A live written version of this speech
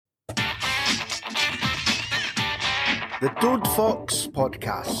The Dode Fox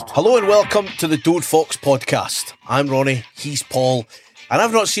Podcast. Hello and welcome to the Dode Fox Podcast. I'm Ronnie, he's Paul, and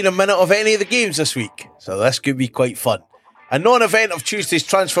I've not seen a minute of any of the games this week, so this could be quite fun. A non-event of Tuesday's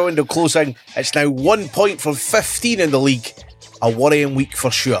transfer window closing, it's now 1 point from 15 in the league. A worrying week for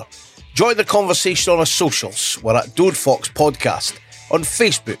sure. Join the conversation on our socials. We're at Dode Fox Podcast on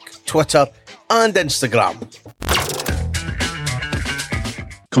Facebook, Twitter and Instagram.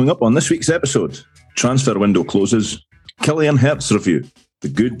 Coming up on this week's episode, transfer window closes, Killian Hertz review, the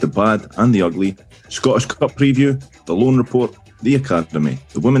good, the bad and the ugly, Scottish Cup preview, the loan report, the academy,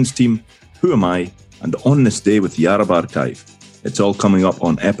 the women's team, who am I, and on this day with the Arab Archive. It's all coming up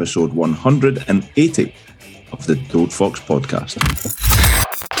on episode 180 of the Dode Fox Podcast.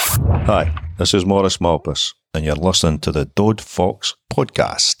 Hi, this is Maurice Malpas, and you're listening to the Dode Fox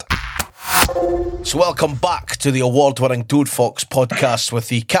Podcast. So welcome back to the award-winning Dode Fox Podcast with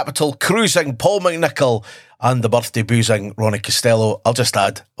the capital cruising Paul McNichol and the birthday boozing Ronnie Costello. I'll just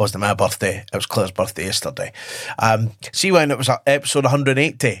add, it wasn't my birthday, it was Claire's birthday yesterday. See, when it was at episode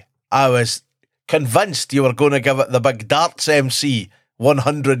 180, I was convinced you were going to give it the big darts MC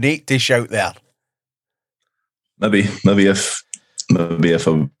 180 shout there. Maybe if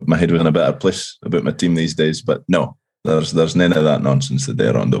my head was in a better place about my team these days, but no. There's none of that nonsense today,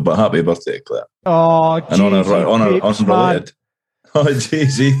 Rondo. But happy birthday, Claire. Oh, and on a unrelated. Oh,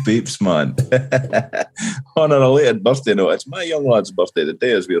 Jay-Z peeps, man. On a related birthday note, it's my young lad's birthday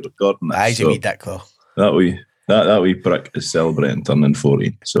today as we're recording this. He's a wee dick, though. That wee prick is celebrating turning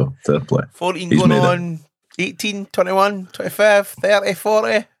 14, so fair play. 14 he's going on 18, 21, 25, 30,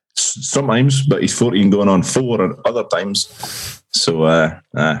 40? Sometimes, but he's 14 going on 4 at other times. So,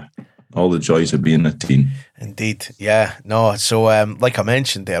 all the joys of being a teen. Indeed, yeah. No, so like I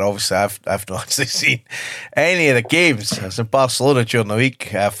mentioned there, obviously I've not actually seen any of the games. I was in Barcelona during the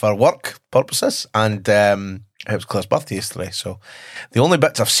week for work purposes, and it was Claire's birthday yesterday, so the only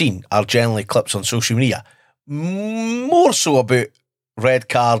bits I've seen are generally clips on social media, more so about red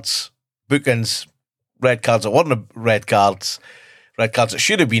cards, bookings, red cards that weren't red cards that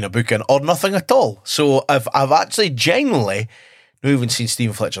should have been a booking, or nothing at all. So I've actually genuinely not even seen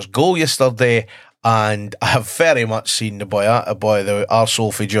Stephen Fletcher's goal yesterday, and I have very much seen the boy, the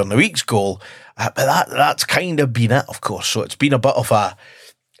arsehole for during the week's goal. But that's kind of been it, of course. So it's been a bit of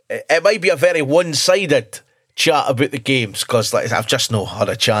it might be a very one-sided chat about the games, because I've just not had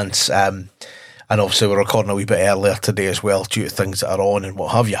a chance. And obviously we're recording a wee bit earlier today as well, due to things that are on and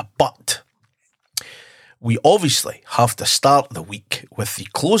what have you. But we obviously have to start the week with the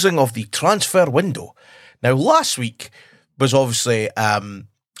closing of the transfer window. Now, last week was obviously...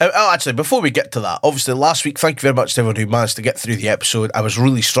 actually, before we get to that, obviously last week, thank you very much to everyone who managed to get through the episode. I was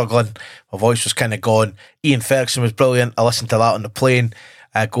really struggling. My voice was kind of gone. Ian Ferguson was brilliant. I listened to that on the plane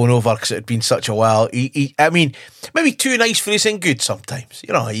going over because it had been such a while. I mean, maybe too nice for his own good sometimes.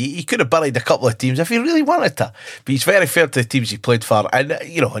 You know, he could have buried a couple of teams if he really wanted to. But he's very fair to the teams he played for. And,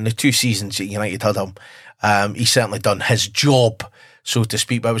 you know, in the 2 seasons that United had him, he's certainly done his job, so to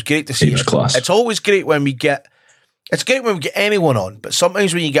speak. But it was great to see. He was class. It's always great when we get... It's great when we get anyone on, but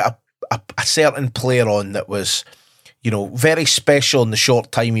sometimes when you get a certain player on that was, you know, very special in the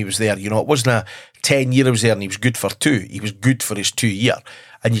short time he was there, you know, it wasn't a 10-year he was there and he was good for 2. He was good for his 2 year.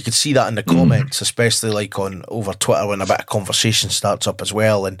 And you can see that in the comments, especially like on over Twitter when a bit of conversation starts up as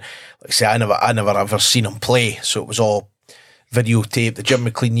well. And like I say, I never ever seen him play, so it was all videotape, the Jim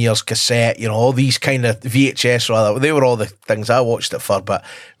McLean years cassette, you know, all these kind of VHS rather. They were all the things I watched it for, but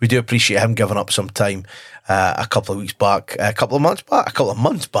we do appreciate him giving up some time a couple of months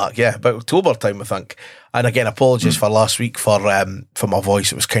back, yeah, about October time, I think. And again, apologies for last week for my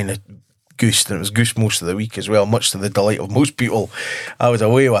voice. It was kind of goosed, and it was goosed most of the week as well, much to the delight of most people I was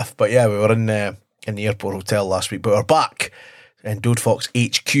away with. But yeah, we were in the airport hotel last week, but we're back in Dode Fox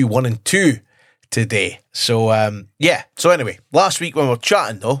HQ 1 and 2 today. So yeah, so anyway, last week when we were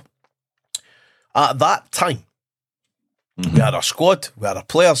chatting though, at that time we had our squad, we had our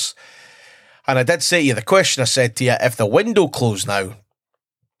players, and I did say to you, the question I said to you, if the window closed now,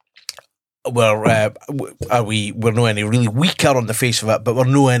 we're no any really weaker on the face of it, but we're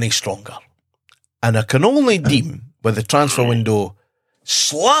no any stronger. And I can only deem, with the transfer window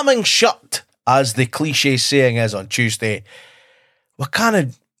slamming shut, as the cliche saying is on Tuesday,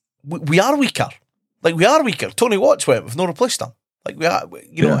 we are weaker. Like, we are weaker. Tony Watts went, we've not replaced him. Like, we are,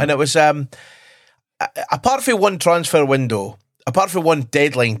 you know, and it was, apart from one transfer window, apart from one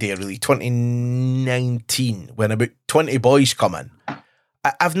deadline day, really, 2019, when about 20 boys come in,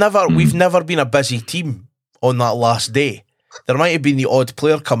 we've never been a busy team on that last day. There might have been the odd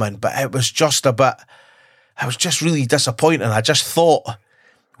player come in, but it was just really disappointing. I just thought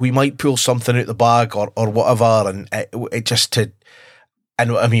we might pull something out the bag or whatever, and it just to.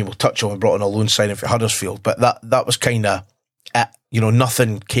 And I mean, we'll touch on we brought in a loan signing for Huddersfield, but that was kind of it.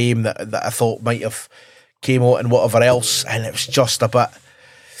 Nothing came that I thought might have came out and whatever else, and it was just a bit.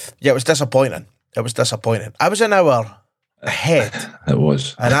 Yeah, it was disappointing. I was an hour ahead. It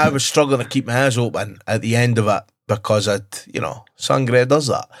was, and I was struggling to keep my eyes open at the end of it because Sangre does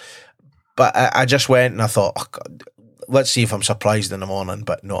that. But I just went and I thought, oh God, let's see if I'm surprised in the morning.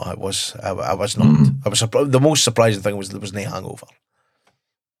 But no, I was not. I was the most surprising thing was there was no hangover.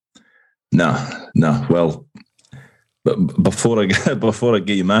 No. Well, but before I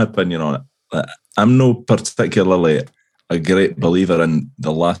give you my opinion on it, I'm no particularly a great believer in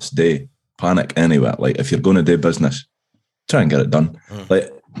the last day panic anyway. Like, if you're going to do business, try and get it done.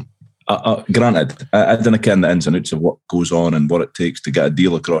 Like, granted, I didn't ken the ins and outs of what goes on and what it takes to get a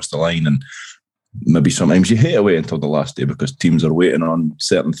deal across the line, and maybe sometimes you hate to wait until the last day because teams are waiting on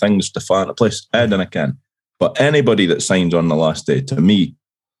certain things to fall into place. I didn't ken. But anybody that signs on the last day, to me,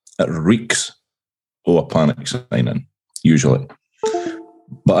 it reeks of a panic signing, usually.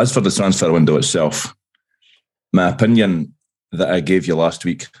 But as for the transfer window itself, my opinion that I gave you last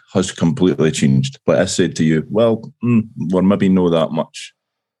week has completely changed. Like I said to you, well, we're maybe not that much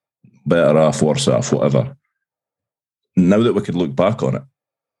better off, worse off, whatever. Now that we could look back on it,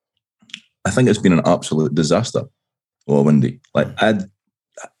 I think it's been an absolute disaster. Oh, Windy. Like, I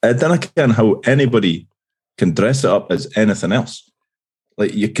don't know how anybody can dress it up as anything else.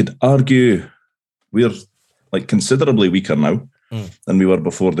 Like, you could argue we're like considerably weaker now than we were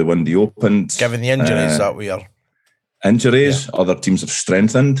before the Windy opened. Given the injuries that we are. Injuries, other teams have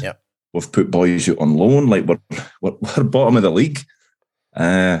strengthened. Yep. We've put boys out on loan. Like, we're bottom of the league.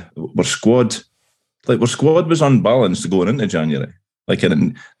 Our squad was unbalanced going into January. Like,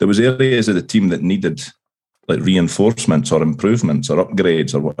 there was areas of the team that needed like reinforcements or improvements or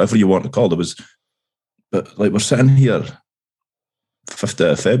upgrades or whatever you want to call it. But like, we're sitting here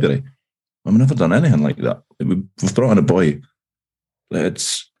 5th of February. We've never done anything like that. We've brought in a boy.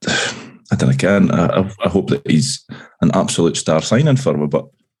 It's, I don't know. I hope that he's an absolute star signing for me, but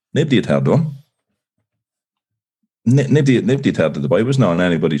nobody had heard of him. Nobody had heard of the boy. It was not on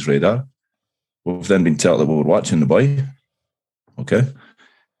anybody's radar. We've then been told that we were watching the boy. Okay.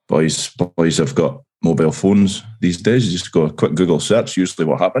 Boys have got mobile phones these days. You just go a quick Google search. Usually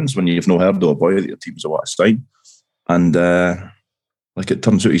what happens when you've no heard of a boy that your teams are want to sign. And like, it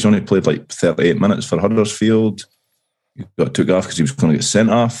turns out he's only played like 38 minutes for Huddersfield. He got took off because he was going to get sent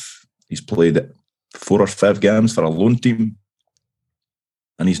off. He's played 4 or 5 games for a loan team.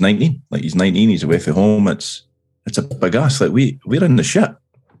 And he's 19. Like, he's 19, he's away from home. It's a big ass. Like, we're in the shit.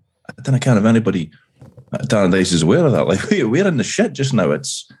 I don't know if anybody at Tannadice is aware of that. Like, we're in the shit just now.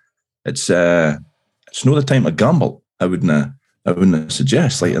 It's not the time to gamble. I wouldn't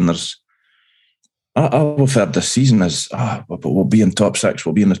suggest. Like, and I've heard this season as but we'll be in top 6.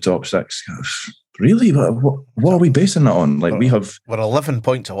 We'll be in the top 6. Really? What are we basing that on? Like, we're 11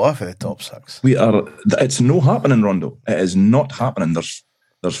 points away from the top 6. We are. It's no happening, Rondo. It is not happening.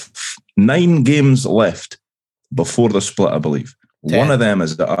 There's 9 games left before the split, I believe. 10. One of them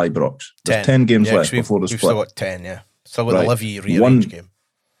is at Ibrox. There's 10 games left before the split. We've still got 10, yeah. Still got Right. the Livy rearrange game.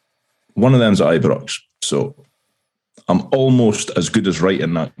 One of them's at Ibrox. So I'm almost as good as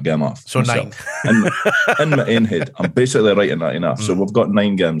writing that game off. So myself. 9. in my own head, I'm basically writing that enough. So we've got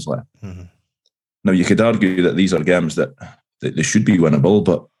 9 games left. Mm-hmm. Now, you could argue that these are games that they should be winnable,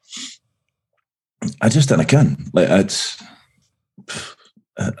 but I just don't can. Like, I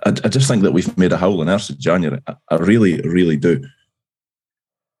just think that we've made a howling arse in January. I really, really do.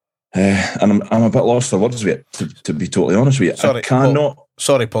 And I'm a bit lost for words with it, to be totally honest with you. Sorry, I cannot...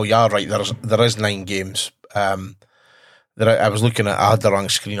 Sorry, Paul, you are right. There is 9 games. I was looking at, I had the wrong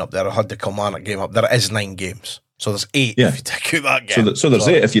screen up there. I had the Kilmarnock game up. There is 9 games. So there's 8 if you take out that game. So there's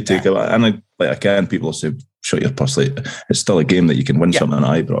 8 if you take it. And people say, shut your puss. Like, it's still a game that you can win something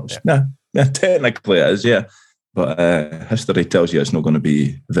at Ibrox. Yeah, technically it is, yeah. But history tells you it's not going to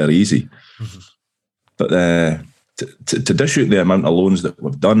be very easy. Mm-hmm. But to dish out the amount of loans that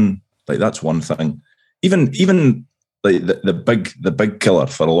we've done, like, that's one thing. Even like the big killer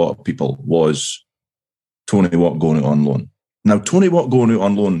for a lot of people was Tony Watt going out on loan. Now, Tony Watt going out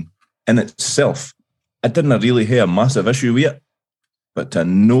on loan in itself, I didn't really have a massive issue with it, but to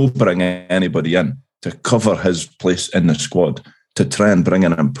no bring anybody in to cover his place in the squad, to try and bring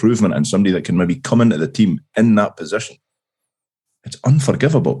an improvement and somebody that can maybe come into the team in that position, it's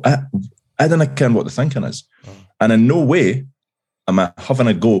unforgivable. I don't care what the thinking is. And in no way am I having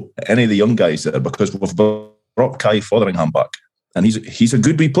a go at any of the young guys there, because we've brought Kai Fotheringham back. And he's a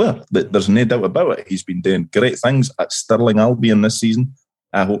good wee player. There's no doubt about it. He's been doing great things at Stirling Albion this season.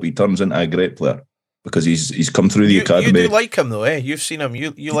 I hope he turns into a great player because he's come through the academy. You do like him though, eh? You've seen him.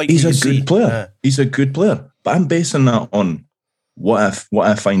 You like. He's a good player. Yeah. He's a good player. But I'm basing that on what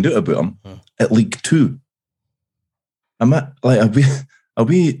I find out about him at League Two. Are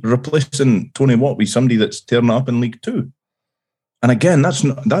we replacing Tony Watt with somebody that's tearing up in League Two? And again, that's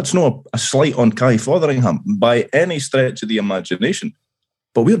not a slight on Kai Fotheringham by any stretch of the imagination.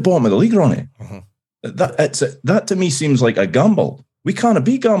 But we're bottom of the league, Ronnie. That to me seems like a gamble. We can't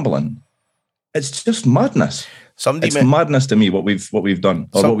be gambling. It's just madness. Madness to me what we've done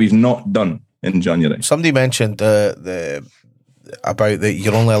or what we've not done in January. Somebody mentioned about that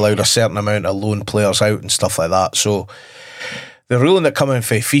you're only allowed a certain amount of loan players out and stuff like that. So the ruling that coming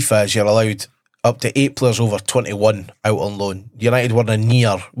from FIFA is you're allowed up to 8 players over 21 out on loan. United were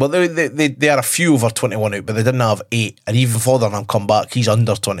near. Well, they are a few over 21 out, but they didn't have 8. And even Fotheringham come back, he's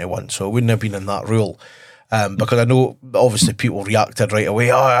under 21, so it wouldn't have been in that rule. Because I know, obviously, people reacted right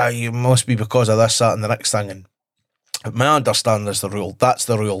away. Oh, you must be because of this, that, and the next thing. And my understanding is the rule. That's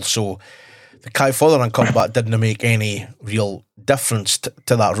the rule. So the Kai Fotheringham comeback didn't make any real difference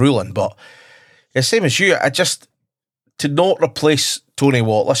to that ruling. But the same as you, to not replace Tony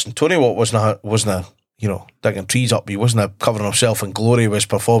Watt. Listen, Tony Watt wasn't digging trees up. He wasn't covering himself in glory with his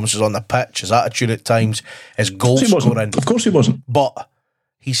performances on the pitch, his attitude at times, his goal scoring. Of course he wasn't. But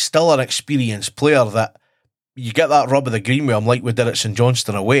he's still an experienced player that you get that rub of the green with him like we did at St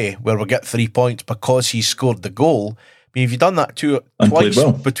Johnstone away, where we get 3 points because he scored the goal. I mean, if you've done that twice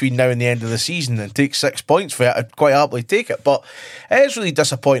between now and the end of the season and take 6 points for it, I'd quite happily take it. But it is really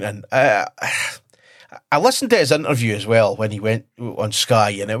disappointing. I listened to his interview as well when he went on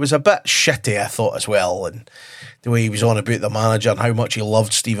Sky, and it was a bit shitty, I thought, as well. And the way he was on about the manager and how much he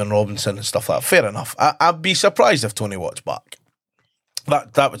loved Stephen Robinson and stuff like that. Fair enough. I'd be surprised if Tony Watt's back.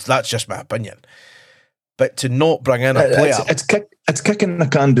 That's just my opinion. But to not bring in a player, it's kicking the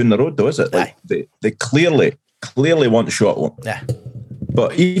can down the road, though, is it? Like they clearly want to shot one. Yeah.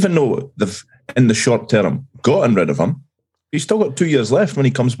 But even though they've in the short term gotten rid of him, he's still got 2 years left when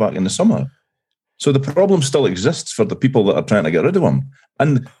he comes back in the summer. So the problem still exists for the people that are trying to get rid of him.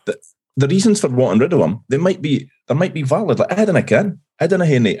 And the reasons for wanting rid of him, there might be valid. Like, I don't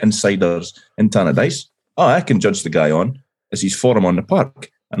have any insiders in Tannadice. I can judge the guy on as his form on the park.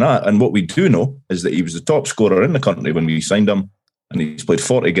 And what we do know is that he was the top scorer in the country when we signed him, and he's played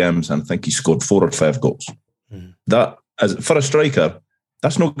 40 games, and I think he scored 4 or 5 goals. That, for a striker,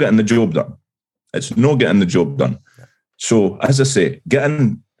 that's not getting the job done. It's not getting the job done. So, as I say,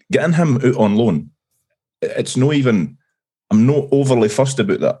 getting him out on loan, it's not even, I'm not overly fussed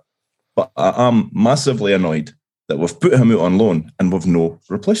about that, but I am massively annoyed that we've put him out on loan and we've not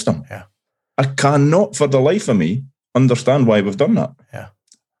replaced him. Yeah. I cannot for the life of me understand why we've done that. Yeah.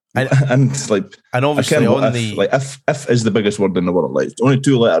 And obviously if is the biggest word in the world. Like, it's only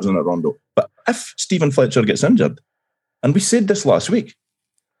 2 letters in it, Rondo. But if Stephen Fletcher gets injured, and we said this last week,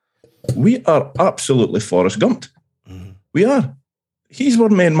 we are absolutely Forrest Gumped. Mm-hmm. We are. He's our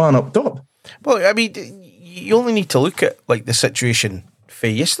main man up top. Well, I mean, you only need to look at like the situation for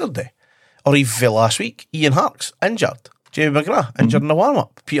yesterday, or even for last week. Ian Harkes injured, Jamie McGrath injured in the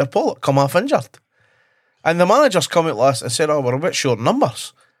warm-up, Peter Pollock come off injured, and the managers come out last and said, "Oh, we're a bit short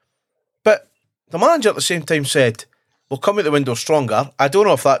numbers." But the manager at the same time said, "We'll come out the window stronger." I don't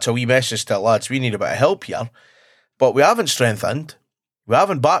know if that's a wee message to the lads. We need a bit of help here, but we haven't strengthened. We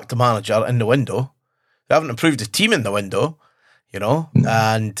haven't backed the manager in the window. We haven't improved the team in the window.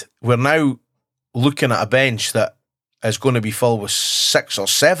 And we're now looking at a bench that is going to be filled with 6 or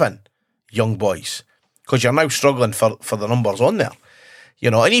 7 young boys, because you're now struggling for the numbers on there.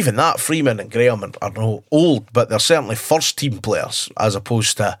 And even that, Freeman and Graham are no old, but they're certainly first team players as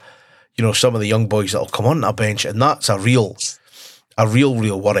opposed to, some of the young boys that'll come on that bench, and that's a real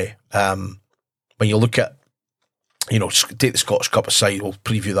worry. When you look at, take the Scottish Cup aside, we'll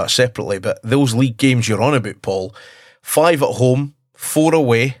preview that separately, but those league games you're on about, Paul, 5 at home, 4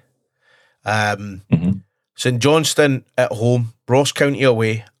 away. St Johnstone at home, Ross County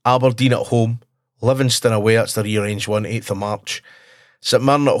away, Aberdeen at home, Livingston away, that's the rearranged one, 8th of March. St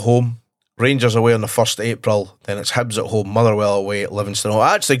Mirren at home, Rangers away on the 1st of April, then it's Hibs at home, Motherwell away, Livingston home.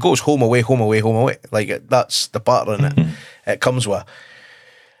 It actually goes home away. Like, that's the pattern it comes with.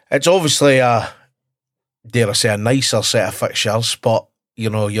 It's obviously dare I say, a nicer set of fixtures, but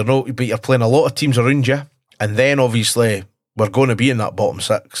you're playing a lot of teams around you. And then, obviously, we're going to be in that bottom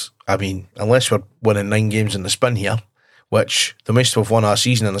 6. I mean, unless we're winning 9 games in the spin here, which the most we've won our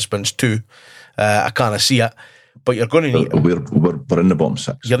season in the spin's 2. I can't see it. But you're going to need... We're in the bottom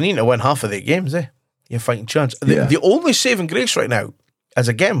 6. You're needing to win half of the games, eh? You're fighting chance. The only saving grace right now is,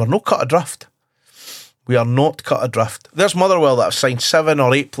 again, we're no cut adrift. We are not cut adrift. There's Motherwell that have signed 7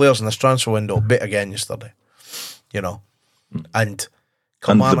 or 8 players in this transfer window, bit again yesterday. You know. And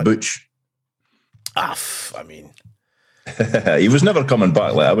the Butch. I mean... he was never coming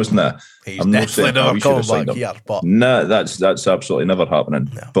back like that, wasn't it? He's definitely never coming back here. But no, that's absolutely never happening.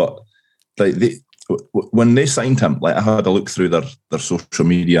 No. But like when they signed him, like I had a look through their social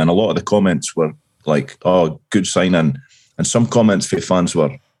media, and a lot of the comments were like, "Oh, good signing," and some comments for fans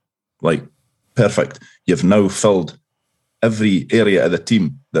were like, "Perfect, you've now filled every area of the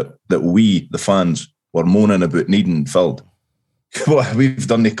team that we, the fans, were moaning about needing filled." Well, we've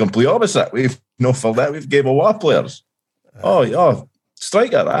done the complete opposite. We've not filled that. We've gave away players. Oh,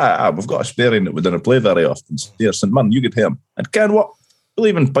 striker. We've got a sparing that we don't play very often. Here, St. Man, you could pay him. And Ken, what? We'll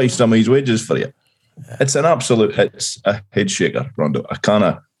even pay some of his wages for you. Yeah. It's a head shaker, Rondo. I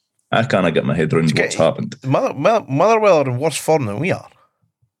can't get my head around what's happened. Motherwell are in worse form than we are.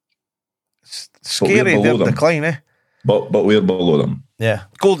 It's scary, their decline, eh? But we're below them. Yeah.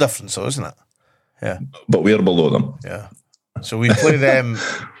 Goal difference, though, isn't it? Yeah. But we're below them. Yeah. So we play them.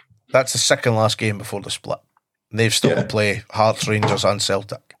 That's the second last game before the split. They've still to play Hearts, Rangers, and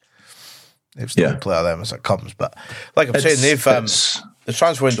Celtic. They've still to play them as it comes. But like I'm saying, they've the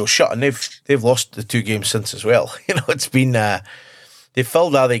transfer window shut, and they've lost the 2 games since as well. You know, it's been they've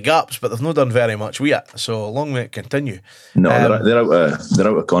filled all the gaps, but they've not done very much with it. So long may it continue. No, they're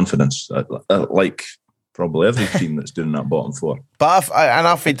out of confidence. Like probably every team that's doing that bottom 4. But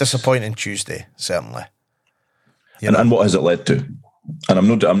I've been disappointing Tuesday, certainly. And what has it led to?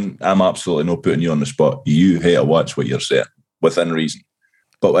 And I'm absolutely not putting you on the spot. You hate to watch what you're saying within reason,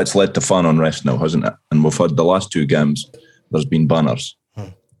 but it's led to fan unrest now, hasn't it? And we've had the last 2 games. There's been banners,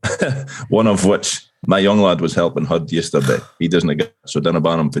 one of which my young lad was helping Hud yesterday. He doesn't get so don't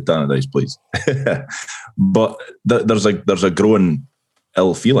ban him for Tannadice, please. But there's a growing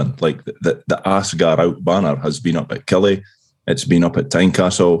ill feeling. Like the Asgar out banner has been up at Killie. It's been up at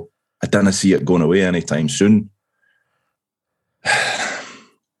Tynecastle. I didn't see it going away anytime soon.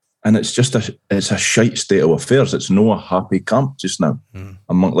 And it's just a shite state of affairs. It's no happy camp just now.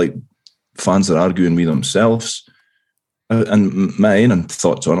 Among like fans are arguing with themselves. And my own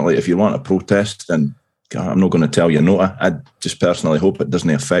thoughts on it, like if you want to protest, then I'm not going to tell you no. I just personally hope it doesn't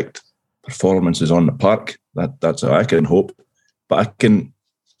affect performances on the park. That's how I can hope. But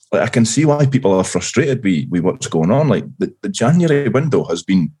I can see why people are frustrated with what's going on. Like the January window has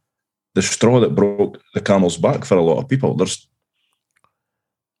been the straw that broke the camel's back for a lot of people. There's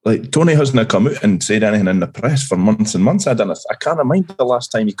like Tony hasn't come out and said anything in the press for months and months. I can't remember the last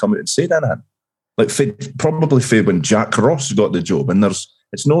time he come out and said anything. Like probably when Jack Ross got the job, and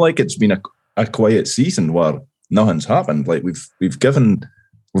it's not like it's been a quiet season where nothing's happened. Like we've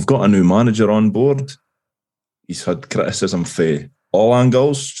got a new manager on board. He's had criticism for all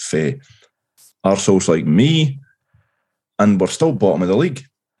angles, for arseholes like me, and we're still bottom of the league.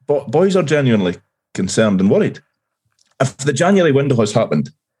 But boys are genuinely concerned and worried. If the January window has happened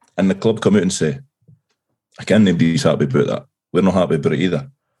and the club come out and say, I can't nobody's happy about that. We're not happy about it either.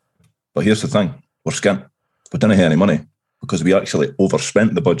 But here's the thing, we're skint. We didn't have any money because we actually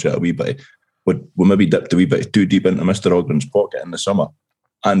overspent the budget a wee bit. We maybe dipped a wee bit too deep into Mr. Ogren's pocket in the summer.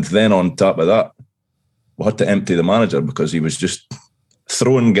 And then on top of that, we had to empty the manager because he was just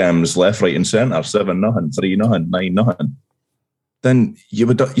throwing games left, right and centre, 7-0, 3-0, 9-0. Then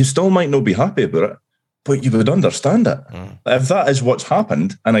you still might not be happy about it, but you would understand it. If that is what's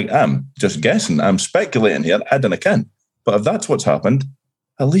happened, and I am just guessing, I'm speculating here, I don't know, but if that's what's happened,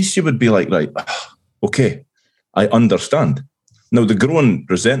 at least you would be like, right, okay, I understand. Now the growing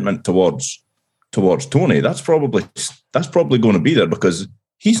resentment towards Tony, that's probably going to be there because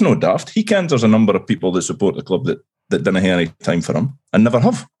he's no daft. He kens there's a number of people that support the club that didn't have any time for him and never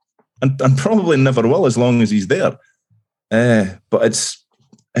have, and probably never will as long as he's there. But it's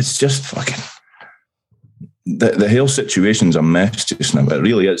just fucking the whole situation's a mess just now. It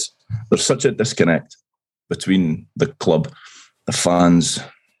really is. There's such a disconnect between the club, the fans,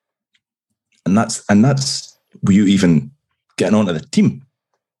 and that's you even getting onto the team.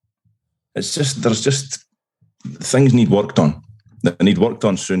 It's just there's just things need worked on. They need worked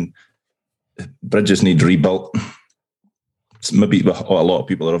on soon. Bridges need rebuilt. Maybe a lot of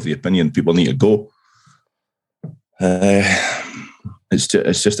people are of the opinion people need to go. It's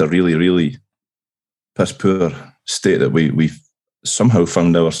just a really, really piss poor state that we've somehow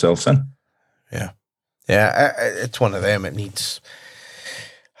found ourselves in. Yeah, it's one of them. It needs.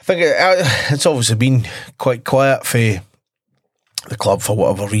 I think it's obviously been quite quiet for the club for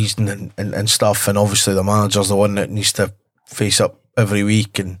whatever reason and stuff, and obviously the manager's the one that needs to face up every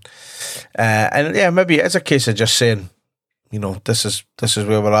week, and yeah, maybe it's a case of just saying, you know, this is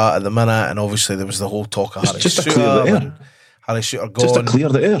where we're at the minute, and obviously there was the whole talk of Harry Just to Souttar clear the air. and Harry Souttar gone. Just to clear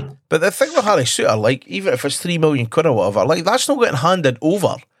the air. But the thing with Harry Souttar, like, even if it's £3 million or whatever, like, that's not getting handed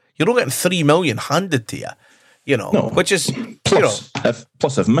over. You're not getting $3 million handed to you, you know, No. which is, Plus, if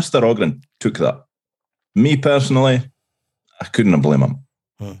Mr. Ogren took that, me personally, I couldn't blame him.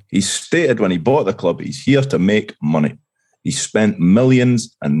 He stated when he bought the club, he's here to make money. He spent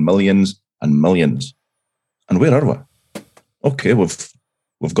millions and millions and millions. And where are we? Okay,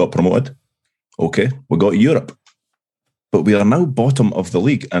 we've got promoted. Okay, we got Europe. But we are now bottom of the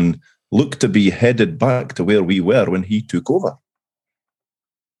league and look to be headed back to where we were when he took over.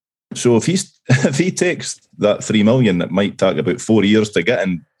 So if he takes that $3 million that might take about 4 years to get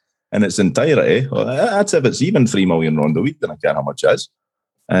in its entirety, well, that's if it's even $3 million round the week, then I can't how much it is.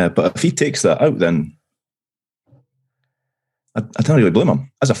 But if he takes that out, then I don't really blame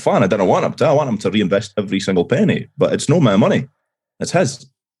him. As a fan, I don't want him to. I want him to reinvest every single penny. But it's no my money. It's his.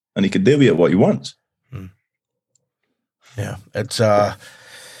 And he can do with it what he wants. Yeah, it's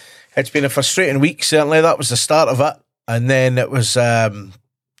been a frustrating week, certainly. That was the start of it. And then it was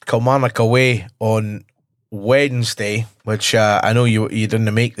Kilmarnock away on Wednesday, which I know you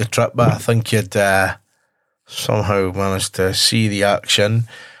didn't make the trip, but I think you'd somehow managed to see the action.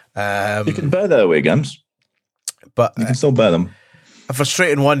 You can bear the away games, but you can still bear them. A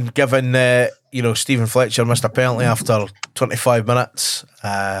frustrating one, given Stephen Fletcher missed a penalty after 25 minutes.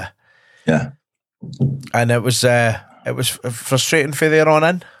 Yeah, and it was frustrating for there on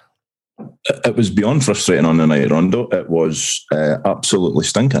in. It was beyond frustrating on the night, Rondo. It was absolutely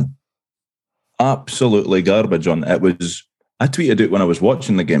stinking, absolutely garbage. I tweeted it when I was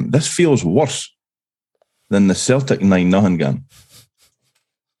watching the game. This feels worse than the Celtic 9-0 game.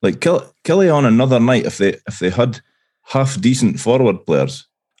 Like Killie on another night, if they had half decent forward players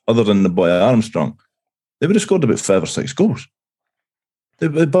other than the boy Armstrong, they would have scored about 5 or 6 goals.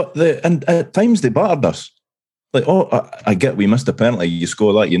 And at times they battered us. Like, I get we missed a penalty, you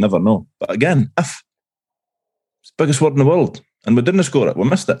score that, you never know. But again, it's the biggest word in the world, and we didn't score it, we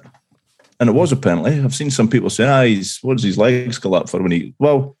missed it. And it was a penalty. I've seen some people say, what does his legs collapse for when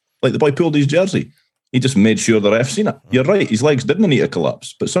like the boy pulled his jersey. He just made sure the ref seen it. You're right, his legs didn't need to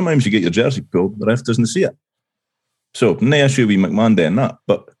collapse, but sometimes you get your jersey pulled, the ref doesn't see it. So, no issue with McMahon doing that,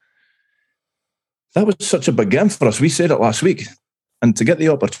 but that was such a big game for us. We said it last week, and to get the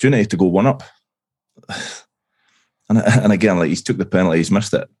opportunity to go 1-up, and again, like, he's took the penalty, he's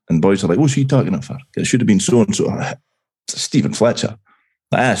missed it, and boys are like, what's he talking about for? It should have been so-and-so. It's Stephen Fletcher.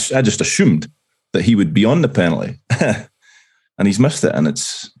 I just assumed that he would be on the penalty, and he's missed it, and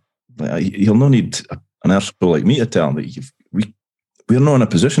it's he'll not need an arsehole like me to tell him that we're not in a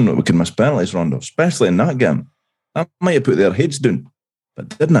position that we can miss penalties, Rondo, especially in that game. That might have put their heads down,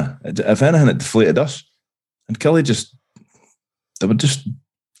 but didn't it? If anything, it deflated us. And Kelly they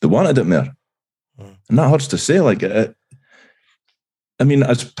wanted it more. And that hurts to say. Like, I mean,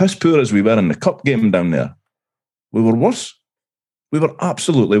 as piss poor as we were in the cup game down there, we were worse. We were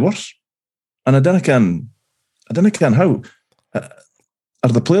absolutely worse. And I don't know how. Are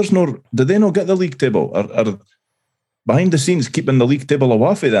the players do they not get the league table? Are behind the scenes keeping the league table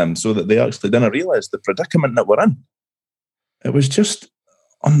away from them so that they actually didn't realise the predicament that we're in? It was just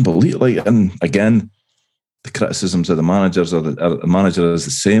unbelievable. Like, and again, the criticisms of the managers are the manager is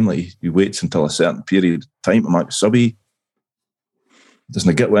the same. Like, he waits until a certain period of time to make a subby.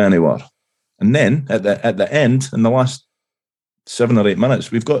 Doesn't get way anywhere. And then at the end, in the last 7 or 8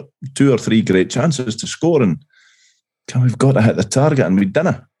 minutes, we've got 2 or 3 great chances to score, and we've got to hit the target, and we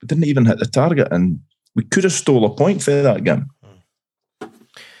didn't. We didn't even hit the target, and we could have stole a point for that game.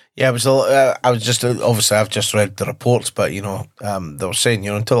 Yeah, it was. I was just obviously I've just read the reports, but they were saying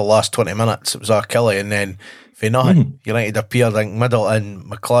until the last 20 minutes it was Kelly, and then for nothing, United appeared. I think Middleton,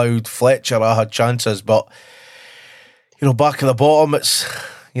 McLeod, Fletcher, I had chances, but back at the bottom, it's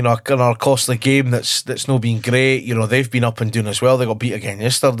a costly game that's not been great. They've been up and doing as well. They got beat again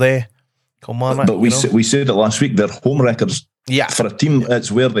yesterday. Come on, but we said it last week. Their home records, for a team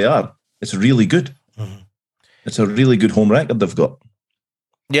that's where they are, it's really good. Mm-hmm. It's a really good home record they've got.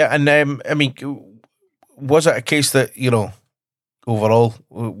 Yeah, and I mean, was it a case that overall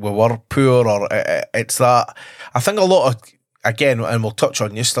we were poor, or it's that? I think a lot of, again, and we'll touch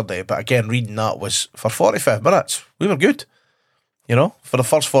on yesterday, but again, reading that was for 45 minutes we were good. For the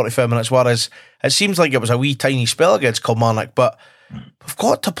first 45 minutes, whereas it seems like it was a wee tiny spell against Kilmarnock, but we've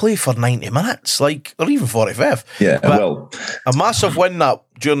got to play for 90 minutes, or even 45. Yeah, but a massive win that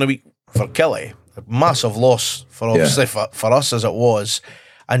during the week for Kelly, a massive loss for obviously for us as it was.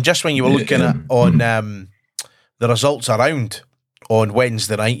 And just when you were looking at on the results around on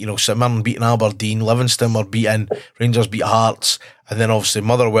Wednesday night. You know, St Mirren beating Aberdeen, Livingston were beaten, Rangers beat Hearts, and then obviously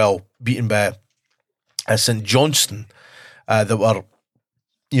Motherwell beaten by St Johnstone. That were,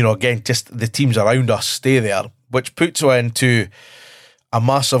 you know, again, just the teams around us stay there, which puts us into a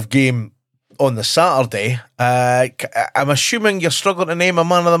massive game on the Saturday. I'm assuming you're struggling to name a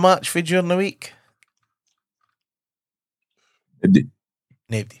man of the match for during the week.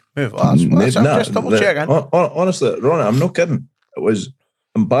 Nobody. Move on. Just double checking. Honestly, Ron, I'm not kidding. It was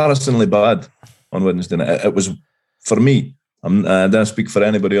embarrassingly bad on Wednesday night. It was, for me, I don't speak for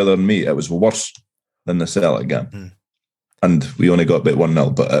anybody other than me, it was worse than the Celtic game. And we only got about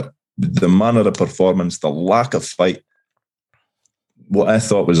 1-0. But the manner of performance, the lack of fight, what I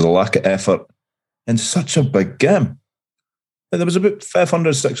thought was the lack of effort in such a big game. There was about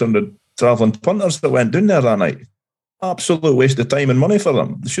 500, 600 travelling punters that went down there that night. Absolute waste of time and money for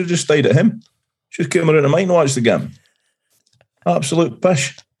them. They should have just stayed at him. Should have come around to mine and watched the game. Absolute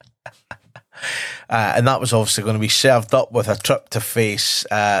pish. And that was obviously going to be served up with a trip to face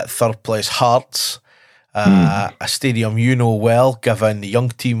third place Hearts. A stadium you know well, given the young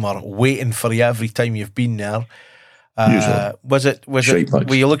team are waiting for you every time you've been there. Was it? Were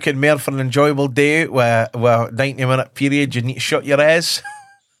you looking more for an enjoyable day where 90-minute period you need to shut your eyes?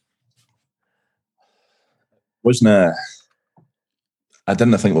 I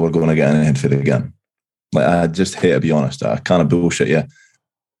didn't think we were going to get anything for the game. Like, I just hate to be honest. I can't bullshit you.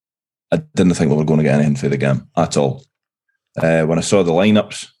 I didn't think we were going to get anything for the game at all. When I saw the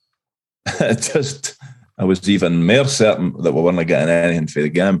lineups, I was even more certain that we weren't getting anything for the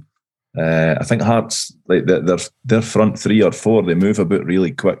game. I think Hearts, like their front 3 or 4, they move about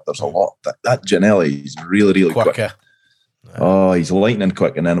really quick. There's a lot. That Ginnelly is really, really quick. Oh, he's lightning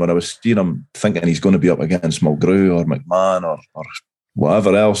quick. And then when I was seeing him thinking he's going to be up against Mulgrew or McMahon or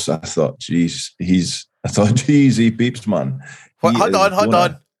whatever else, I thought, geez, he peeps, man. Hold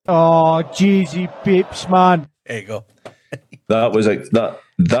on. Oh, geez, he peeps, man. There you go. That was like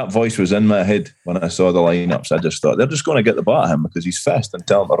that voice was in my head when I saw the lineups. I just thought they're just going to get the bat at him because he's fast and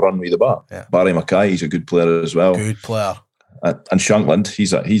tell him to run with the bat. Yeah. Barry Mackay, he's a good player as well. Good player. And Shankland,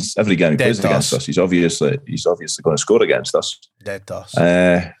 he's every game he plays against us, he's obviously going to score against us. Dead toss.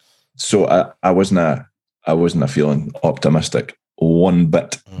 So I wasn't feeling optimistic one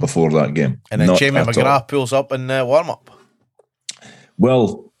bit before that game. And then Jamie McGrath pulls up in warm up.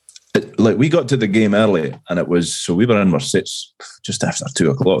 Well, we got to the game early, and it was so we were in our seats just after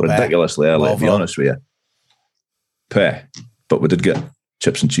 2:00, ridiculously early. To be honest with you, but we did get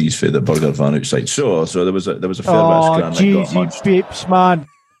chips and cheese for the burger van outside. So there was a fair bit of scran. Oh, jeez, peeps, man.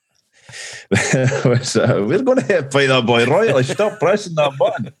 We're going to have to fight that boy royally. Stop pressing that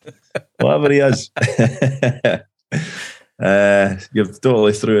button, whatever he is. You've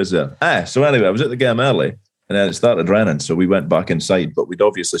totally threw us there. So anyway, I was at the game early, and then it started raining, so we went back inside. But we'd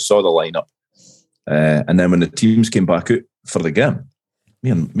obviously saw the lineup, and then when the teams came back out for the game,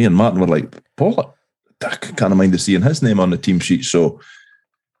 me and Martin were like, Paul, I can't mind seeing his name on the team sheet. So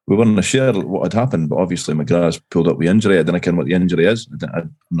we weren't sure what had happened, but obviously McGrath's pulled up with injury. I don't know what the injury is.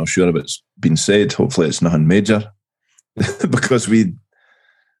 I'm not sure if it's been said. Hopefully it's nothing major because we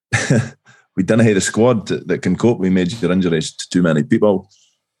didn't have the squad that can cope with major injuries to too many people.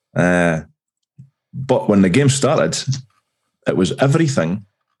 But when the game started, it was everything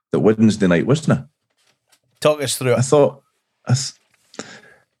that Wednesday night wasn't it? Talk us through it. I thought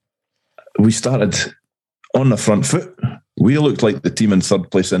we started on the front foot. We looked like the team in third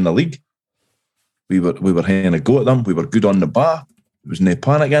place in the league. We were having a go at them. We were good on the bar. There was no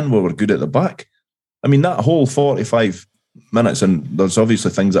panicking. We were good at the back. I mean, that whole 45 minutes, and there's obviously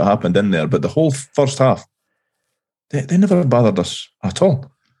things that happened in there, but the whole first half, they never bothered us at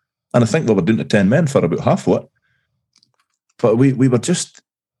all. And I think we were down to 10 men for about half of it. But we were just...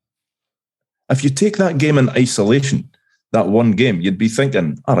 If you take that game in isolation, that one game, you'd be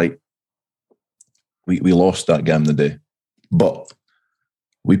thinking, all right, we lost that game today. But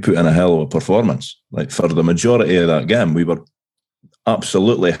we put in a hell of a performance. Like, for the majority of that game, we were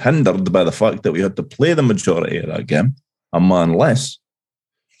absolutely hindered by the fact that we had to play the majority of that game, a man less.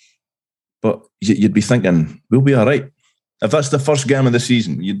 But you'd be thinking, we'll be all right. If that's the first game of the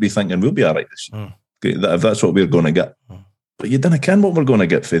season, you'd be thinking, we'll be all right this year. If that's what we're going to get. But you didn't ken what we're going to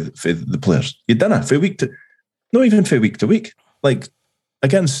get for the players. You didn't. Not even for week to week. Like,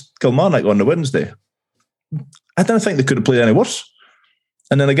 against Kilmarnock on the Wednesday, I don't think they could have played any worse.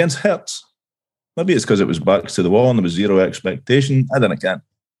 And then against Hearts, maybe it's because it was backs to the wall and there was zero expectation. I don't know.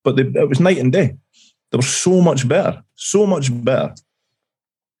 But it was night and day. They were so much better. So much better.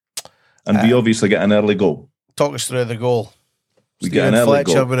 And we obviously get an early goal. Talk us through the goal. We get an early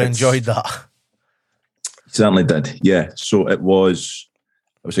Fletcher goal. would have enjoyed that. certainly did, yeah. So it was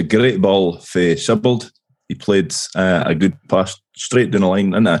a great ball for Sibbald. He played a good pass straight down the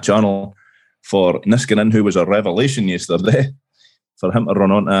line into a channel for Niskanen, who was a revelation yesterday, for him to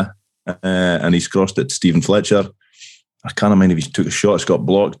run onto, and he's crossed it to Stephen Fletcher. I can't remember if he took a shot, it's got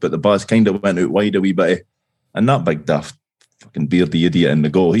blocked, but the ball kind of went out wide a wee bit. And that big daft fucking beardy idiot in the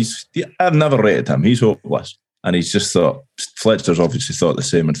goal, I've never rated him. He's hopeless. And he's just thought, Fletcher's obviously thought the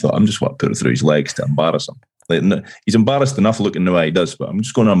same and thought, I'm just going to put it through his legs to embarrass him. Like, he's embarrassed enough looking the way he does, but I'm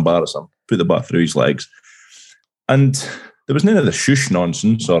just going to embarrass him, put the ball through his legs. And there was none of the shush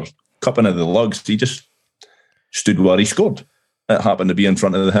nonsense or cupping of the lugs. He just stood where he scored. It happened to be in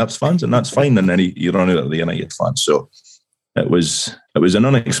front of the Hearts fans, and that's fine. And then he ran out of the United fans. So it was an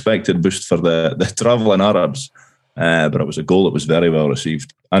unexpected boost for the travelling Arabs, but it was a goal that was very well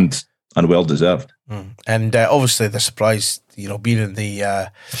received and well deserved. And obviously the surprise, being in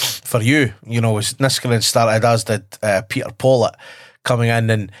the for you, was Niskanen started, as did Peter Pollitt coming in,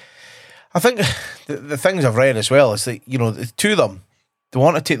 and I think the things I've read as well is that the two of them, they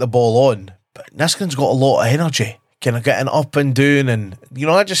want to take the ball on, but Niskanen's got a lot of energy, kind of getting up and down, and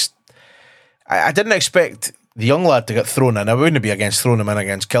I didn't expect the young lad to get thrown in. I wouldn't be against throwing him in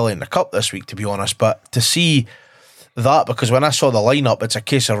against Killie in the Cup this week, to be honest, but to see that, because when I saw the lineup, it's a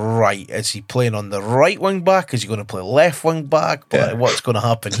case of, right, is he playing on the right wing back? Is he going to play left wing back? Yeah. What's going to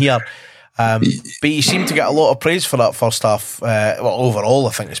happen here? But he seemed to get a lot of praise for that first half. Overall,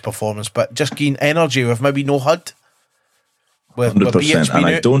 I think his performance, but just gain energy with maybe no HUD. With 100%, and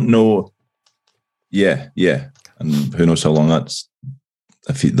I don't know. Yeah, and who knows how long that's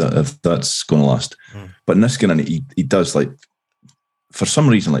if that's going to last. But Niskanen, he does, like, for some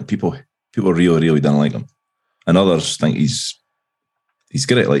reason, like people really, really don't like him. And others think he's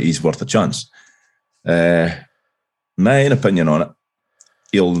great, like he's worth a chance. My opinion on it,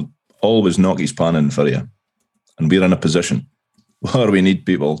 he'll always knock his pan in for you. And we're in a position where we need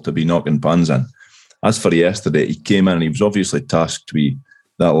people to be knocking pans in. As for yesterday, he came in and he was obviously tasked to be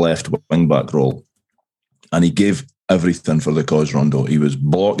that left wing back role. And he gave everything for the cause, Rondo. He was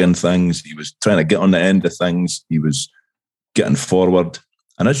blocking things, he was trying to get on the end of things, he was getting forward.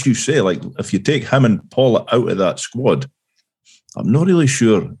 And as you say, like, if you take him and Pollitt out of that squad, I'm not really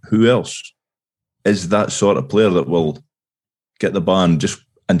sure who else is that sort of player that will get the ball and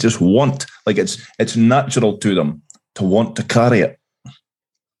just want, like, it's natural to them to want to carry it.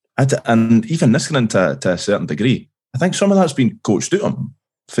 And even Niskanen to a certain degree, I think some of that's been coached out him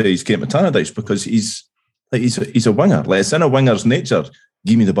for his game at Tannadice, because he's a winger. Like, it's in a winger's nature.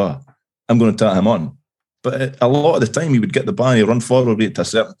 Give me the ball, I'm going to tat him on. But a lot of the time, he would get the ball, he'd run forward to a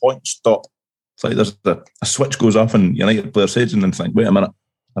certain point and stop. It's like there's a switch goes off and United players say and think, wait a minute,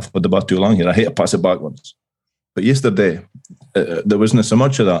 I've had the ball too long here, I hate to pass it backwards. But yesterday, there wasn't so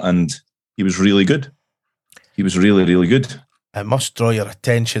much of that, and he was really good. He was really, really good. I must draw your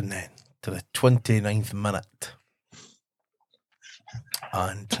attention then to the 29th minute.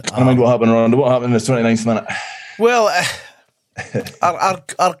 And what happened, Ron? What happened in the 29th minute? Well,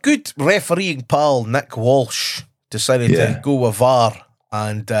 our good refereeing pal Nick Walsh decided to go with VAR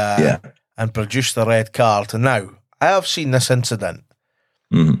and produce the red card. And now, I have seen this incident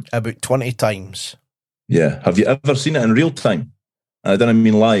about 20 times. Yeah. Have you ever seen it in real time? I don't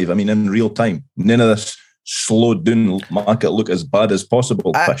mean live, I mean in real time. None of this slowed down, make it look as bad as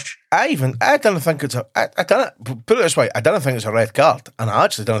possible fish. I don't think it's put it this way, I don't think it's a red card, and I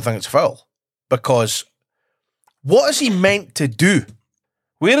actually don't think it's a foul. Because what is he meant to do?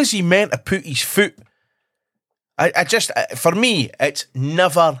 Where is he meant to put his foot? For me, it's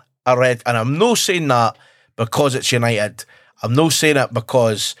never a red, and I'm not saying that because it's United. I'm not saying it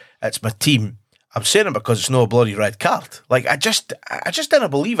because it's my team. I'm saying it because it's no bloody red card. Like, I just didn't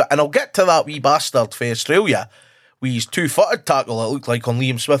believe it. And I'll get to that wee bastard for Australia with his two-footed tackle, it looked like, on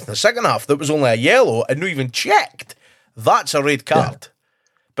Liam Smith in the second half. That was only a yellow and not even checked. That's a red card.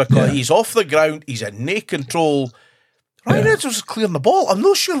 Because he's off the ground, he's in no control. Ryan Edwards was clearing the ball. I'm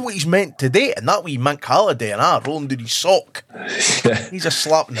not sure what he's meant to do. And that wee Mink Halliday and rolling down his sock. He's a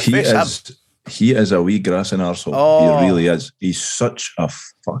slap in the face. He is a wee grassing arsehole. Oh. He really is. He's such a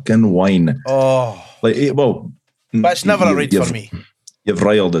fucking whine. Oh. But it's never a raid for me. You've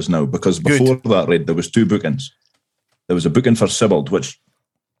riled us now, because before that raid, there was two bookings. There was a booking for Sibbald, which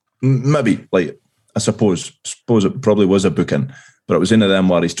maybe, like, I suppose it probably was a booking, but it was into them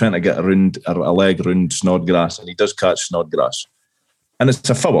where he's trying to get a leg round Snodgrass, and he does catch Snodgrass. And it's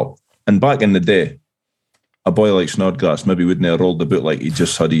a foul. And back in the day, a boy like Snodgrass maybe wouldn't have rolled the boot, like he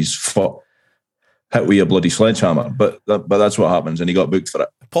just had his foot hit with a bloody sledgehammer, but that's what happens, and he got booked for it.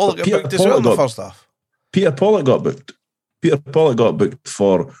 Pollitt got booked as well in the first half. Peter Pollitt got booked, Peter Pollock got booked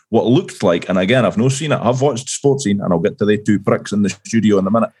for what looked like, and again, I've not seen it. I've watched Sportscene, and I'll get to the two pricks in the studio in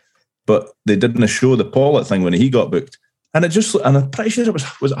a minute. But they didn't show the Pollock thing when he got booked, and I'm pretty sure it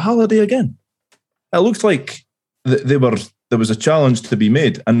was Halliday again. It looked like there was a challenge to be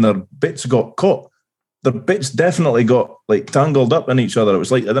made, and their bits got caught. Their bits definitely got like tangled up in each other. It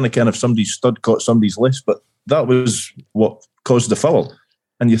was like I don't know if somebody's stud caught somebody's list, but that was what caused the foul.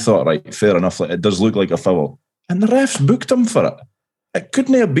 And you thought, right, fair enough. Like, it does look like a foul. And the refs booked him for it. It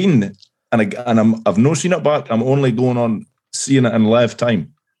couldn't have been. I've not seen it back. I'm only going on seeing it in live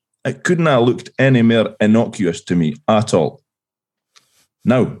time. It couldn't have looked any more innocuous to me at all.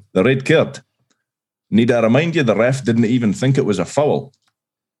 Now, the red card. Need I remind you, the ref didn't even think it was a foul.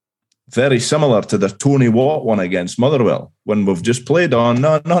 Very similar to the Tony Watt one against Motherwell, when we've just played on,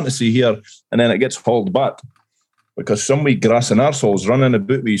 nothing to see here, and then it gets hauled back. Because some wee grass and arsehole's running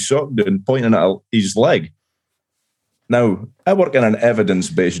about with his sock down, pointing at his leg. Now, I work in an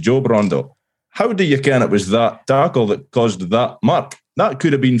evidence-based job, Rondo. How do you ken it was that tackle that caused that mark? That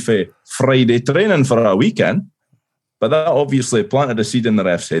could have been for Friday training for a weekend, but that obviously planted a seed in the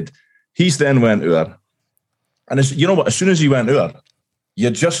ref's head. He's then went to her. And you know what? As soon as he went to her, you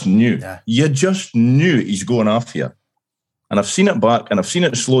just knew. Yeah. You just knew he's going off here. And I've seen it back, and I've seen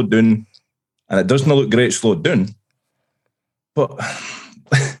it slowed down, and it doesn't look great slowed down. But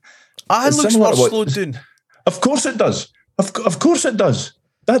it looks more slowed down. Of course it does. Of course it does.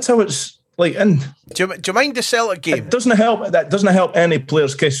 That's how it's like. And do you mind the Celtic game? It doesn't help. That doesn't help any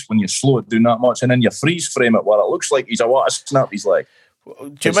player's case when you slow it down that much, and then you freeze frame it where it looks like he's about to snap his leg.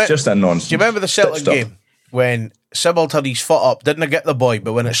 It's just a nonsense. Do you remember the Celtic game when Sybil had his foot up, didn't get the boy,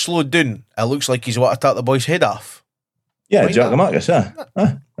 but when it slowed down, it looks like he's about to take the boy's head off? Yeah, Jack Marcus, I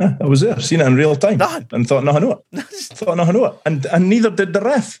was there, seen it in real time, and thought, no, I know it. And neither did the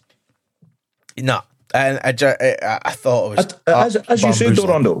ref. No, and I thought it was as you said,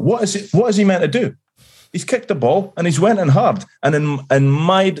 Rondo. What is he meant to do? He's kicked the ball and he's went in hard. And in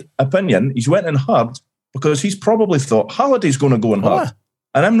my opinion, he's went in hard because he's probably thought Halliday's going to go in hard,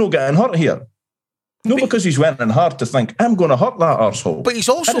 and I'm not getting hurt here. No, because he's went in hard to think, I'm going to hurt that arsehole. But I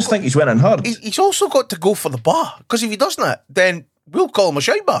just think he's went in hard. He's also got to go for the bar. Because if he doesn't it, then we'll call him a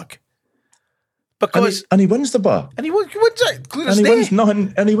shitebag. Because and he wins the bar. And he wins it. Clear as day.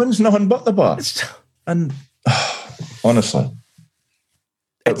 He wins nothing but the bar. And honestly.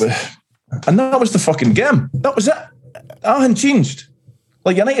 And that was the fucking game. That was it. That hadn't changed.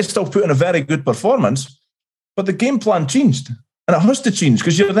 Like, United still put in a very good performance, but the game plan changed. And it has to change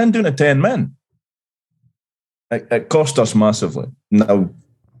because you're then doing a 10 men. It cost us massively. Now,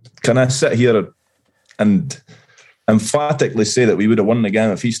 can I sit here and emphatically say that we would have won the game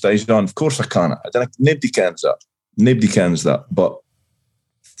if he stays on? Of course I can. Nobody cans that. But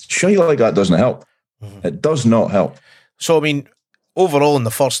shit like that doesn't help. Mm-hmm. It does not help. So, I mean, overall in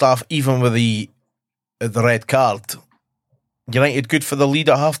the first half, even with the red card, United good for the lead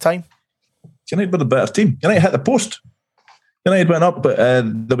at half-time? United were the better team. United hit the post. United went up, but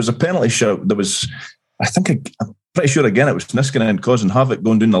there was a penalty shout. There was... I'm pretty sure again it was Niskanen causing havoc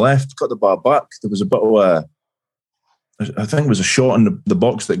going down the left, got the bar back. There was a bit of I think it was a shot in the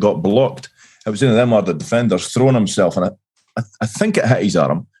box that got blocked. It was in them where the defender's thrown himself, and I think it hit his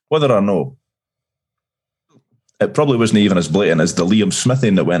arm. Whether or no, it probably wasn't even as blatant as the Liam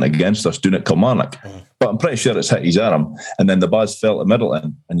Smithing that went against us doing it Kilmarnock. But I'm pretty sure it's hit his arm, and then the buzz fell the middle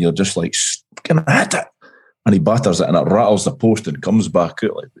in, and you're just like, fucking hit it. And he batters it, and it rattles the post and comes back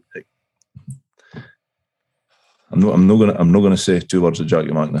out like I'm not gonna say two words of Jackie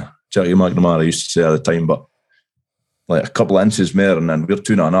McNamara. Jackie McNamara used to say at the time, but like a couple of inches more, and then we're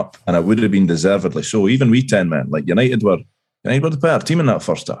 2-0 up, and it would have been deservedly so. Even we 10 men, like United were the better team in that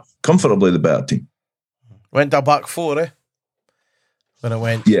first half, comfortably the better team. Went to back four, when it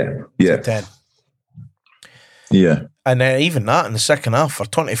went to 10. Yeah, and then even that in the second half for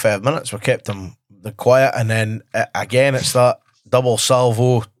 25 minutes we kept them quiet, and then again it's that double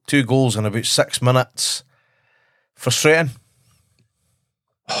salvo, 2 goals in about 6 minutes. Frustrating.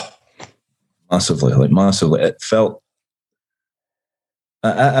 Massively. It felt.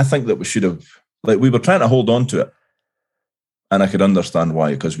 I think that we should have, we were trying to hold on to it, and I could understand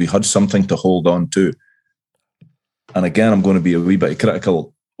why, because we had something to hold on to. And again, I'm going to be a wee bit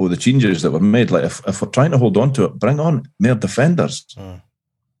critical of the changes that were made. Like if we're trying to hold on to it, bring on more defenders.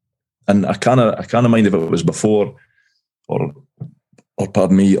 And I can't mind if it was before, or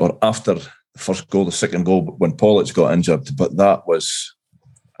pardon me, or after the first goal, the second goal, when Pollock got injured. But that was,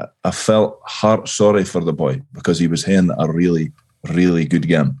 I felt heart sorry for the boy, because he was having a really, really good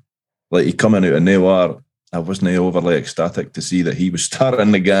game. Like, he coming out of nowhere, I wasn't overly ecstatic to see that he was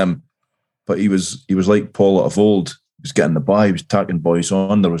starting the game, but he was like Pollock of old, was getting the ball, he was tacking boys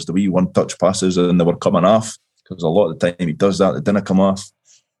on. There was the wee one-touch passes and they were coming off, because a lot of the time he does that, they didn't come off.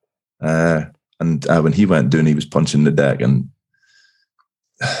 And when he went down, he was punching the deck, and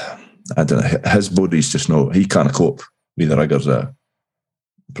I don't know, his body's just he can't cope with the rigours of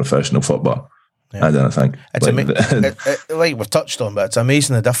professional football. Yeah. I don't think. It's like we've touched on, but it's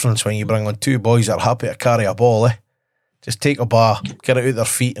amazing the difference when you bring on two boys that are happy to carry a ball. Just take a bar, get it out their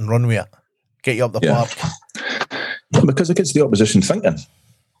feet and run with it. Get you up the park. Because it gets the opposition thinking.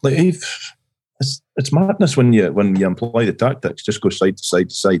 Like it's madness when you employ the tactics. Just go side to side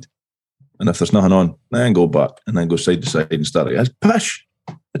to side, and if there's nothing on, then go back and then go side to side and start. It's pish.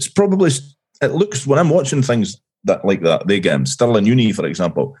 It's probably. It looks, when I'm watching things like that, they get Stirling Uni, for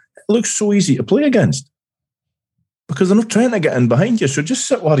example. It looks so easy to play against because they're not trying to get in behind you. So just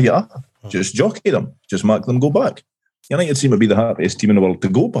sit where you are. Just jockey them. Just make them go back. United seem to be the happiest team in the world to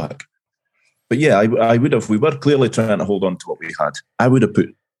go back. But yeah, I would have. We were clearly trying to hold on to what we had. I would have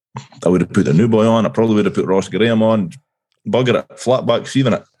put the new boy on. I probably would have put Ross Graham on. Bugger it, flat back,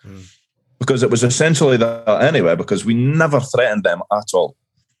 seething it, because it was essentially that anyway. Because we never threatened them at all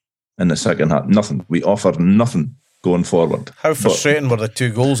in the second half. Nothing. We offered nothing going forward. How frustrating were the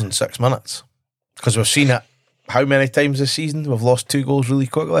 2 goals in 6 minutes? Because we've seen it how many times this season? We've lost 2 goals really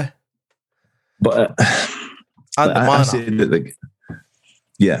quickly. But I said that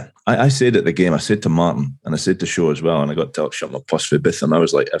I said at the game, I said to Martin and I said to Shaw as well, and I got to shut my puss for both of them. I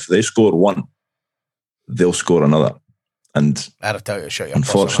was like, if they score one, they'll score another. And I'd have told you to shut your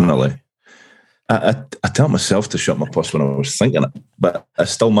unfortunately, I tell myself to shut my puss when I was thinking it, but I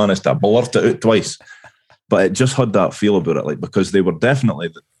still managed to blurt it out twice. But it just had that feel about it, like, because they were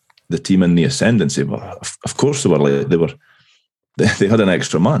definitely the team in the ascendancy. But of course they were. Like, they had an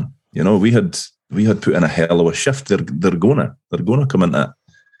extra man. You know, we had put in a hell of a shift. They're gonna come into it.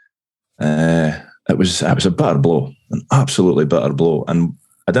 It was a bitter blow, an absolutely bitter blow. And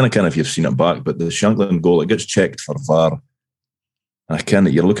I don't know if you've seen it back, but the Shankland goal, it gets checked for VAR.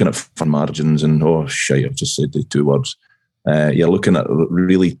 You're looking at for margins and I've just said the 2 words. You're looking at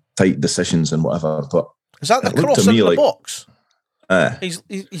really tight decisions and whatever. But is that the cross in the box?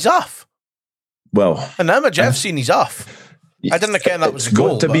 He's off. Well, in the image I've seen, he's off. I didn't care that was a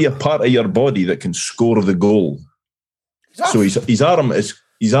goal. It's got to be a part of your body that can score the goal. So his arm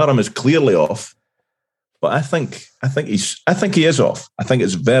is clearly off, but I think he is off. I think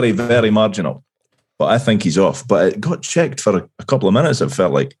it's very, very marginal, but I think he's off. But it got checked for a couple of minutes, it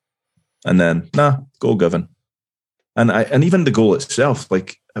felt like, and then goal given. And even the goal itself,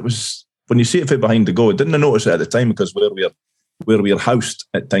 like, it was, when you see it from behind the goal, I didn't notice it at the time because where we are housed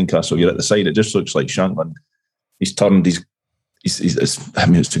at Tynecastle, you're at the side. It just looks like Shankland. He's turned.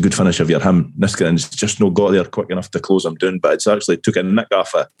 It's a good finish of him. Niskanen's just no got there quick enough to close him down, but it's actually took a nick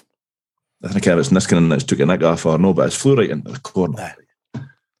off it. I don't care if it's Niskanen that's took a nick off or no, but it's flew right into the corner.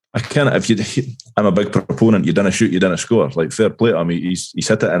 I can't. I'm a big proponent. You didn't shoot, you didn't score. Like, fair play to him. He's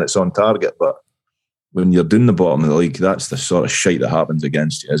hit it and it's on target. But when you're doing the bottom of the league, that's the sort of shite that happens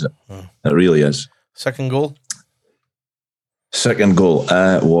against you, is it? It really is. Second goal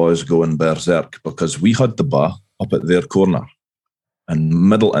was going berserk because we had the ball up at their corner, and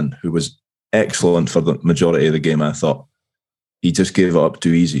Middleton, who was excellent for the majority of the game, I thought, he just gave it up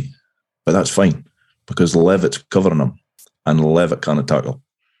too easy. But that's fine because Levitt's covering him, and Levitt can't tackle.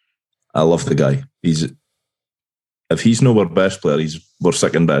 I love the guy. If he's not our best player, he's our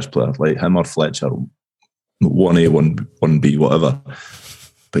second best player, like him or Fletcher, 1A, 1B, whatever.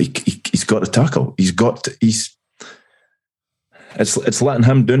 But he's got to tackle. It's letting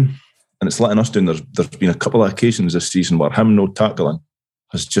him down, and it's letting us down. There's been a couple of occasions this season where him no tackling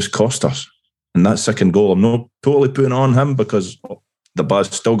has just cost us. And that second goal, I'm not totally putting on him because the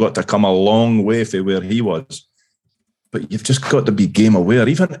ball's still got to come a long way from where he was. But you've just got to be game aware.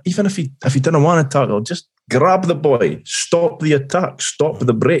 Even if he didn't want to tackle, just grab the boy, stop the attack, stop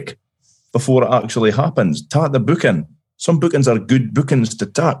the break before it actually happens. Tack the booking. Some bookings are good bookings to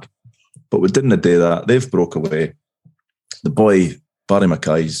tack, but we didn't do that. They've broke away. The boy, Barry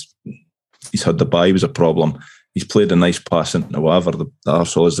Mackay's, he's had the bye, he was a problem. He's played a nice pass into whatever the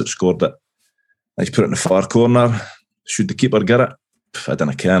arsehole is that scored it. He's put it in the far corner. Should the keeper get it? I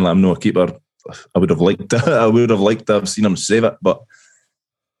don't care. I'm not a keeper. I would have liked to have seen him save it, but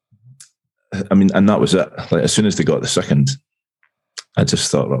I mean, and that was it. Like, as soon as they got the second, I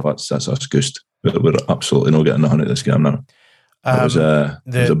just thought, well, that's us goosed. We're absolutely not getting nothing out of this game now. It was a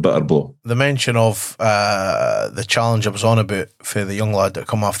bitter blow. The mention of the challenge I was on about for the young lad that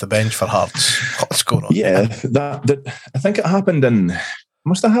come off the bench for Hearts. What's going on? Yeah, that I think it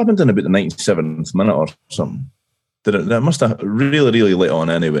must have happened in about the 97th minute or something. It must have really, really late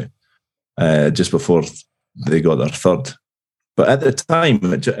on anyway. Just before they got their third. But at the time,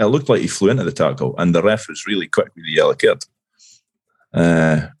 it looked like he flew into the tackle, and the ref was really quick with the yellow card.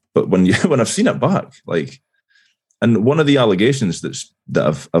 But when I've seen it back, like, and one of the allegations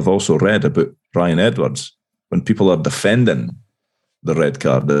that I've also read about Ryan Edwards, when people are defending the red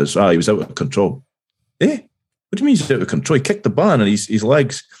card, is he was out of control. What do you mean he's out of control? He kicked the ball and his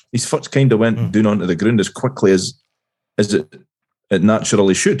legs, his foot kind of went down onto the ground as quickly as it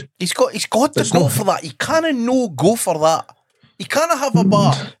naturally should. He's got to go for that. He can't no go for that. He can't have a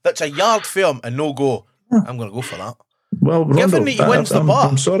bar that's a yard firm and no go. I'm going to go for that. Well, Rondo, given that he wins the bar,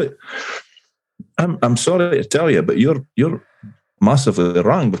 I'm sorry. I'm sorry to tell you, but you're massively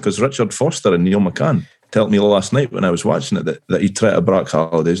wrong, because Richard Foster and Neil McCann told me last night when I was watching it that he tried to break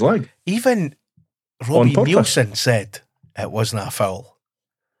Halliday's leg. Even Robbie Nielsen said it wasn't a foul.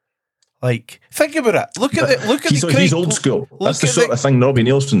 Like, think about it. Look at he's old school. That's the sort of thing Robbie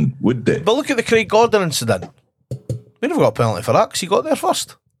Nielsen would do. But look at the Craig Gordon incident. We never got a penalty for that because he got there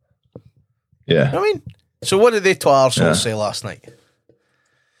first. Yeah. You know what I mean? So what did they to Arsenal say last night?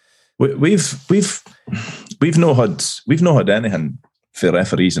 We've not had anything for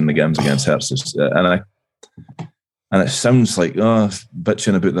referees in the games against Hearts, and it sounds like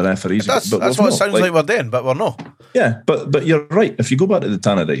bitching about the referees. That's what it sounds like we're doing, but we're not. Yeah, but you're right. If you go back to the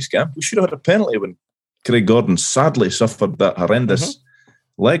Tannadice game, we should have had a penalty when Craig Gordon sadly suffered that horrendous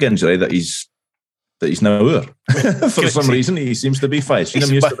leg injury that he's now over. For some reason, he seems to be fine. Seen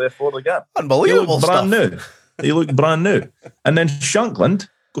him yesterday for the game. Unbelievable He looked brand new. And then Shankland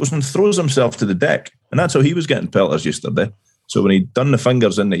goes and throws himself to the deck. And that's how he was getting pelters yesterday. So when he'd done the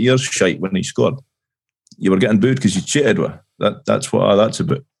fingers in the ears shite when he scored, you were getting booed because you cheated with. That's what that's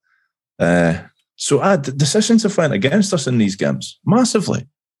about. So the decisions have went against us in these games. Massively.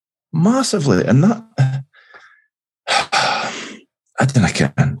 And that... I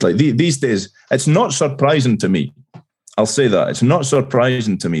can't. Like these days, it's not surprising to me. I'll say that. It's not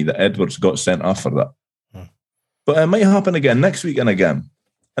surprising to me that Edwards got sent off for that. But it might happen again next week in a game.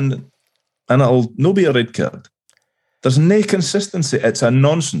 And it'll no be a red card. There's no consistency. It's a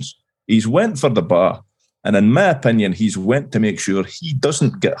nonsense. He's went for the bar. And in my opinion, he's went to make sure he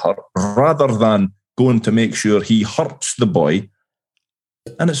doesn't get hurt rather than going to make sure he hurts the boy.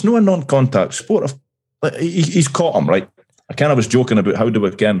 And it's no a non-contact sport. He's caught him, right? I was joking about how do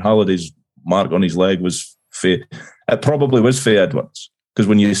we ken Halliday's mark on his leg was Faye. It probably was Faye Edwards, because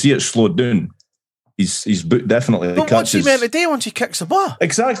when you see it slowed down, his boot definitely catches. What's he meant to do once he kicks the ball?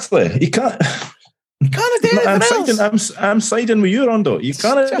 Exactly. He can't do anything else. I'm siding with you, Rondo. You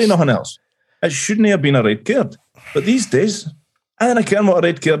can't do nothing else. It shouldn't have been a red card. But these days, I care what a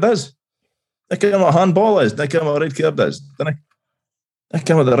red card is. I care what a handball is. I care what a red card is. I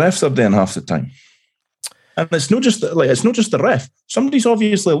care what the refs are doing half the time. And it's not just the ref. Somebody's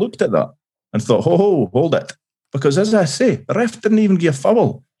obviously looked at that and thought, hold it. Because as I say, the ref didn't even give a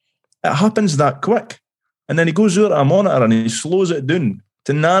foul. It happens that quick. And then he goes out a monitor and he slows it down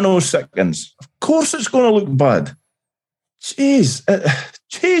to nanoseconds. Of course it's going to look bad. Jeez,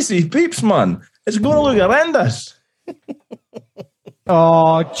 he peeps, man. It's going to look horrendous.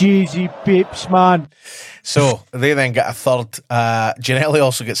 Oh, jeezy peeps, man. So they then get a third. Ginnelly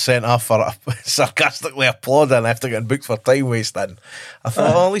also gets sent off for sarcastically applauding after getting booked for time wasting. I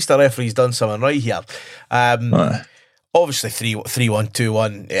thought, at least the referee's done something right here. Obviously 3-1,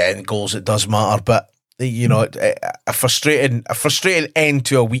 2-1 in goals, it does matter, but you know, a frustrating end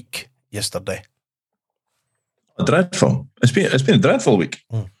to a week yesterday. Dreadful. It's been a dreadful week.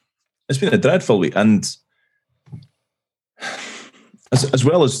 It's been a dreadful week, and as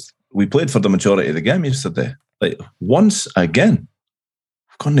well as we played for the majority of the game yesterday, like once again,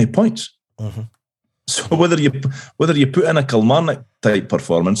 we've got no points. So whether you put in a Kilmarnock type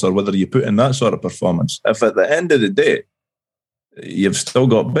performance or whether you put in that sort of performance, if at the end of the day you've still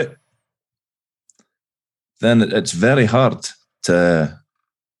got bit, then it's very hard to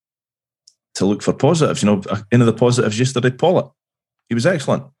look for positives. You know, one of the positives yesterday, Pollitt, he was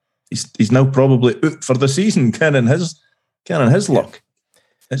excellent. He's now probably out for the season, carrying his luck.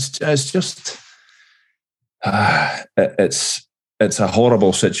 It's just it's a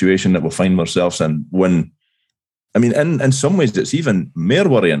horrible situation that we find ourselves in. When, I mean, in some ways, it's even more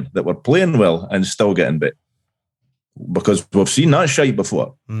worrying that we're playing well and still getting bit, because we've seen that shite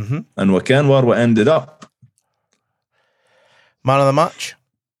before, and we can where we ended up. Man of the match.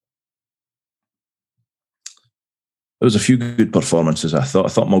 There was a few good performances. I thought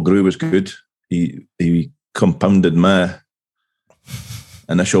Mulgrew was good. He compounded my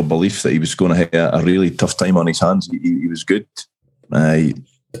initial belief that he was going to have a really tough time on his hands. He was good.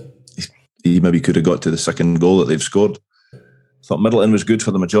 He maybe could have got to the second goal that they've scored. I thought Middleton was good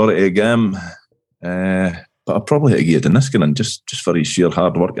for the majority of the game. But I'll probably hit Guy Niskanen just for his sheer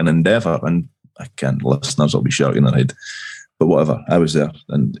hard work and endeavour. And I can't, listeners will be shouting their head. But whatever, I was there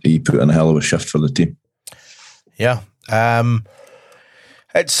and he put in a hell of a shift for the team. Yeah.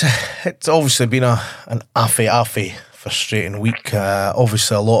 It's obviously been an affy frustrating week.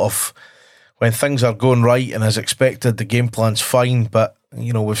 Obviously a lot of, when things are going right and as expected, the game plan's fine, but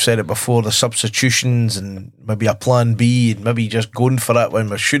we've said it before, the substitutions and maybe a plan B and maybe just going for it when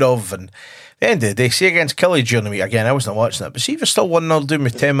we should have. And at the end of the day, see against Killie during the week, again, I wasn't watching it, but see if you're still 1-0 down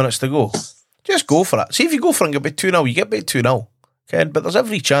with 10 minutes to go, just go for it. See if you go for it and get beat 2-0, you get beat 2-0. Okay? But there's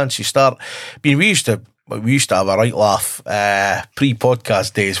every chance you start. We used to have a right laugh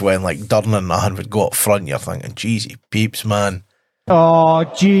pre-podcast days when like Durnan and Nahan would go up front. You're thinking, Jeezy peeps, man. Oh,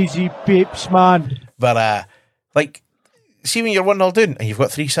 Jeezy peeps, man. But see when you're 1-0 down and you've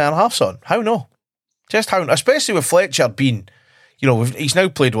got 3 centre-halves on, how no? Just how no? Especially with Fletcher being, he's now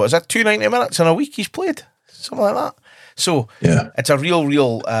played, what is that, 290 minutes in a week he's played? Something like that. So yeah, it's a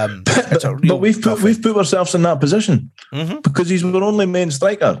real but we've put ourselves in that position because he's our only main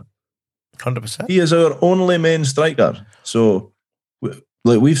striker. 100%. He is our only main striker. So,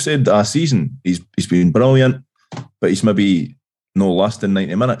 like we've said last season, he's been brilliant, but he's maybe no lasting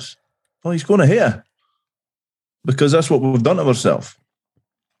 90 minutes. Well, he's going to hit because that's what we've done to ourselves.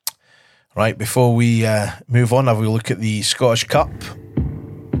 Right, before we move on, have we look at the Scottish Cup?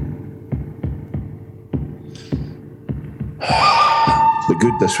 The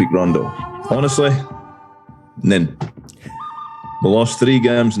good this week, Rondo. Honestly, none. We lost 3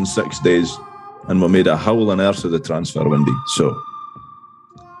 games in 6 days and we made a howling arse of the transfer window. So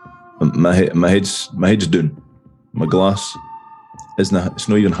my head's down. My glass it's not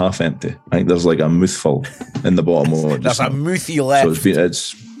even half empty. I think there's like a mouthful in the bottom of it. There's a mouthy left.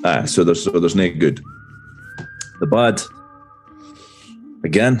 So there's no good. The bad,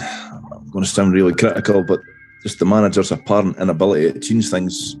 again, I'm going to sound really critical, but just the manager's apparent inability to change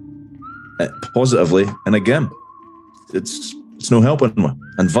things positively in a game. It's no helping me.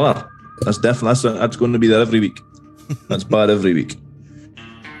 And VAR, that's going to be there every week. That's bad every week.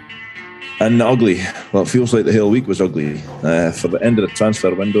 And ugly. Well, it feels like the whole week was ugly. For the end of the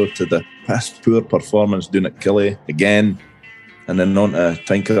transfer window to the past poor performance down at Killie again, and then on to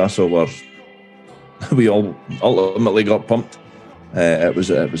Tynecastle where we all ultimately got pumped. It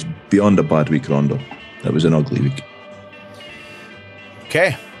was beyond a bad week, Rondo. It was an ugly week.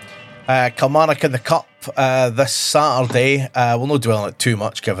 Okay. Kilmarnock in the Cup this Saturday. We'll not dwell on it too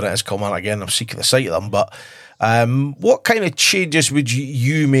much, given it is Kilmarnock again. I'm sick of the sight of them, but what kind of changes would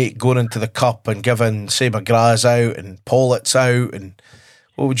you make going into the Cup, and given, say, McGrath's out and Pollitt's out, and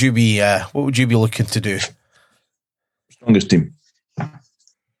what would you be looking to do?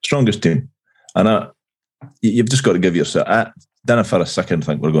 Strongest team, and you've just got to give yourself. I don't for a second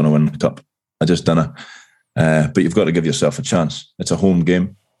think we're going to win the Cup. I just don't. But you've got to give yourself a chance. It's a home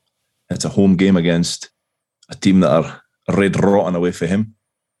game. It's a home game against a team that are red rotten away for him.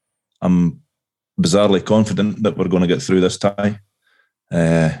 I'm bizarrely confident that we're going to get through this tie.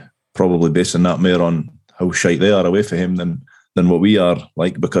 Probably basing that more on how shite they are away for him than what we are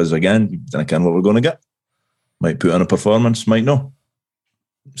like, because again, I can't what we're going to get. Might put on a performance, might not.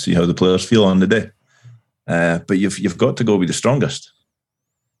 See how the players feel on the day. But you've got to go be the strongest.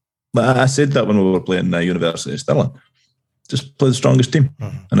 But I said that when we were playing University of Stirling. Just play the strongest team.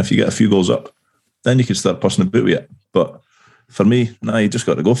 And if you get a few goals up, then you can start pushing the boot with it. But for me, you just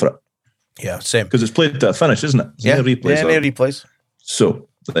got to go for it. Yeah, same. Because it's played to a finish, isn't it? Yeah, no replays. So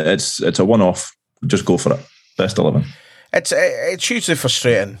it's a one-off. Just go for it. Best 11. It's hugely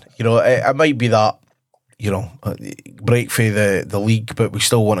frustrating. It might be that, break for the league, but we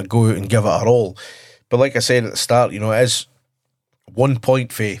still want to go out and give it our all. But like I said at the start, it is 1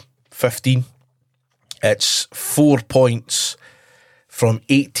 point for 15. It's 4 points from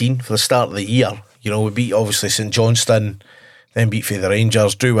 18 for the start of the year. We beat, obviously, St Johnstone, then beat for the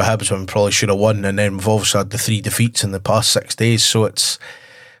Rangers, drew with Hibs when we probably should have won, and then we've obviously had the 3 defeats in the past 6 days. So it's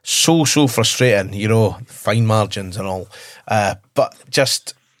so frustrating, fine margins and all. But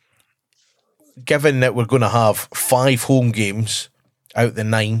just given that we're going to have 5 home games out the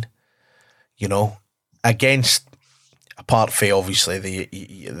 9, against, apart from obviously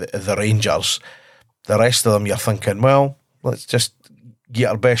the Rangers, the rest of them you're thinking, well, let's just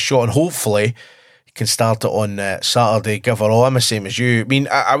get our best shot, and hopefully you can start it on Saturday, give our all. I'm the same as you. I mean,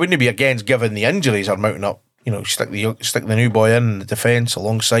 I wouldn't be against, given the injuries are mounting up, stick the new boy in the defence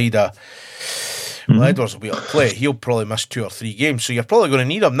alongside well, Edwards will be able to play. He'll probably miss 2 or 3 games, so you're probably going to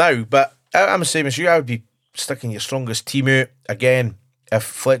need him now. But I'm the same as you. I would be sticking your strongest team out again. If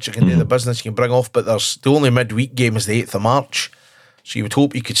Fletcher can do the business, you can bring off. But there's the only midweek game is the 8th of March, so you would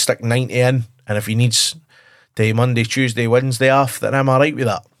hope you could stick 90 in And if he needs the Monday, Tuesday, Wednesday off, then I'm all right with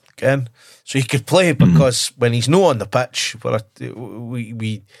that. Again, so he could play, because when he's not on the pitch,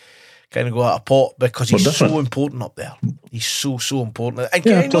 we kind of go out of pot, because he's so important up there. He's so important. And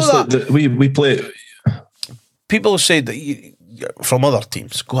yeah, plus that we play. People say that from other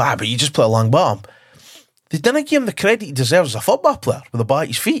teams go, but you just play a long bottom. They didn't give him the credit he deserves as a football player with the ball at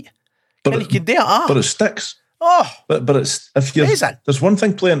his feet. But he can do it. But it sticks. Oh, but it's if you there's one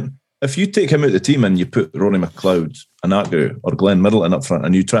thing playing. If you take him out of the team and you put Rory McLeod, Anaku, or Glenn Middleton up front,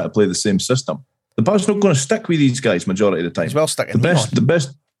 and you try to play the same system, the ball's not going to stick with these guys majority of the time. He's well sticking. The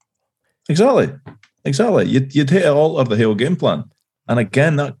best. Exactly. You'd hate to alter the whole game plan. And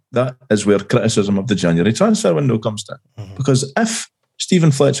again, that is where criticism of the January transfer window comes to. Mm-hmm. Because if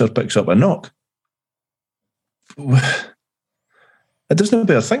Stephen Fletcher picks up a knock, it doesn't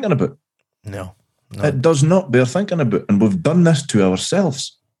bear thinking about. No. It does not bear thinking about. And we've done this to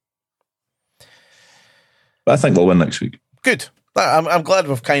ourselves. But I think we'll win next week. Good. I'm glad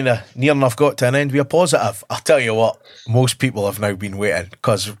we've kind of near enough got to an end. We're positive. I'll tell you what, most people have now been waiting,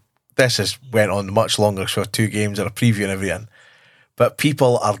 because this has went on much longer, so 2 games and a preview and everything. But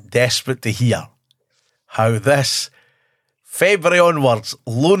people are desperate to hear how this February onwards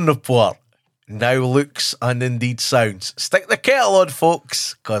loan report now looks and indeed sounds. Stick the kettle on,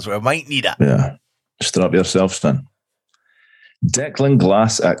 folks, because we might need it. Yeah. Strap yourselves then. Declan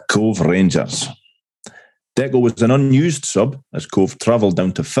Glass at Cove Rangers. Deco was an unused sub as Cove travelled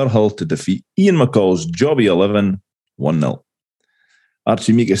down to Firhill to defeat Ian McCall's Jobby 11 1-0.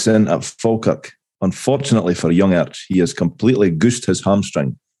 Archie Meekison at Falkirk. Unfortunately for young Arch, he has completely goosed his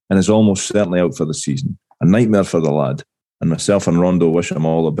hamstring and is almost certainly out for the season. A nightmare for the lad, and myself and Rondo wish him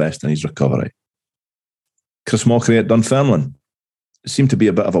all the best in his recovery. Chris Mockery at Dunfermline. It seemed to be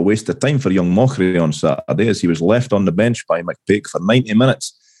a bit of a waste of time for young Mockery on Saturday, as he was left on the bench by McPake for 90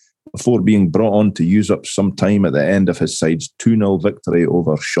 minutes before being brought on to use up some time at the end of his side's 2-0 victory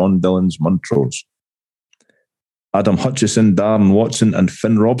over Sean Dillon's Montrose. Adam Hutchison, Darren Watson and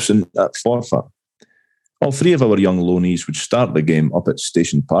Finn Robson at Forfar. All 3 of our young loanees would start the game up at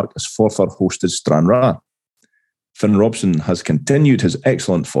Station Park as Forfar hosted Stranraer. Finn Robson has continued his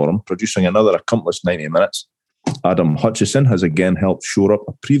excellent form, producing another accomplished 90 minutes. Adam Hutchison has again helped shore up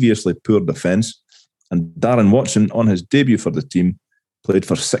a previously poor defence, and Darren Watson, on his debut for the team, played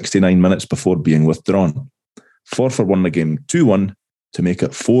for 69 minutes before being withdrawn. Forfar won the game 2-1 to make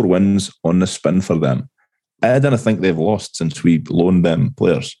it 4 wins on the spin for them. I don't think they've lost since we loaned them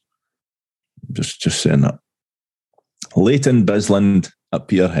players. Just saying that. Leighton Bisland at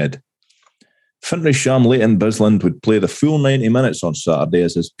Peterhead. Fintry-Sham Leighton Bisland would play the full 90 minutes on Saturday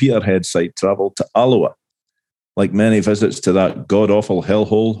as his Peterhead side travelled to Alloa. Like many visits to that god-awful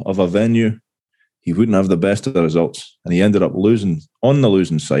hellhole of a venue, he wouldn't have the best of the results, and he ended up losing on the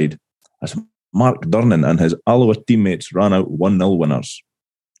losing side as Mark Durnan and his Alloa teammates ran out 1-0 winners.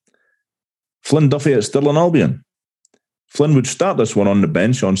 Flynn Duffy at Stirling Albion. Flynn would start this one on the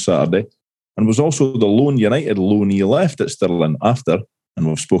bench on Saturday and was also the lone United loanee left at Stirling after, and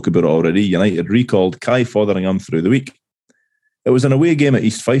we've spoke about it already, United recalled Kai Fotheringham through the week. It was an away game at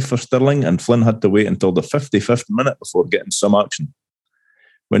East Fife for Stirling, and Flynn had to wait until the 55th minute before getting some action.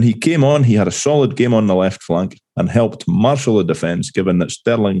 When he came on, he had a solid game on the left flank and helped marshal the defence, given that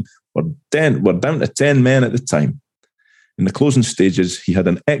Stirling were down to 10 men at the time. In the closing stages, he had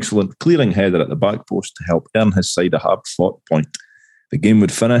an excellent clearing header at the back post to help earn his side a hard-fought point. The game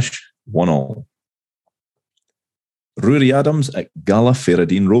would finish 1-1. Rory Adams at Gala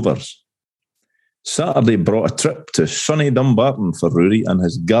Ferradine Rovers. Saturday brought a trip to sunny Dumbarton for Rory and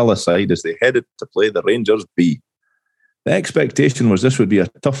his Gala side as they headed to play the Rangers B. The expectation was this would be a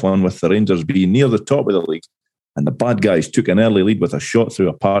tough one, with the Rangers B near the top of the league, and the bad guys took an early lead with a shot through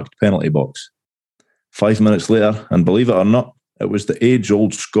a parked penalty box. 5 minutes later, and believe it or not, it was the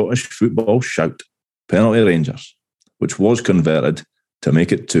age-old Scottish football shout, penalty Rangers, which was converted to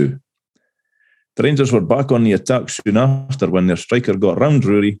make it 2. The Rangers were back on the attack soon after when their striker got round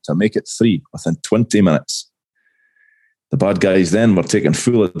Rory to make it 3 within 20 minutes. The bad guys then were taking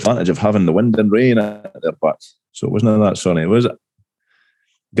full advantage of having the wind and rain at their back, so it wasn't that sunny, was it?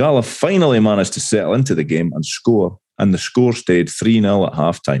 Gala finally managed to settle into the game and score, and the score stayed 3-0 at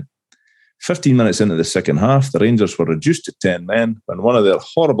half-time. 15 minutes into the second half, the Rangers were reduced to 10 men when one of their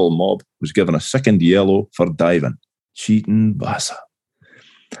horrible mob was given a second yellow for diving. Cheating bassa.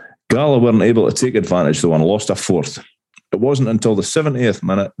 Gala weren't able to take advantage though and lost a 4th. It wasn't until the 70th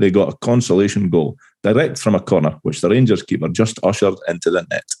minute they got a consolation goal, direct from a corner, which the Rangers keeper just ushered into the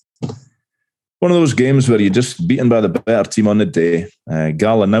net. One of those games where you're just beaten by the better team on the day.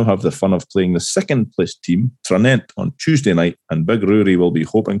 Gala now have the fun of playing the second place team, Tranent, on Tuesday night, and Big Rory will be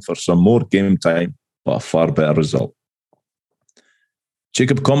hoping for some more game time, but a far better result.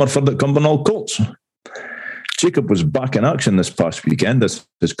 Jacob Comerford at Cumbernauld Colts. Jacob was back in action this past weekend as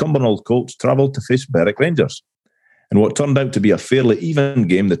his Cumbernauld Colts travelled to face Berwick Rangers. In what turned out to be a fairly even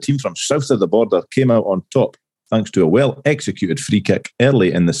game, the team from south of the border came out on top, thanks to a well-executed free kick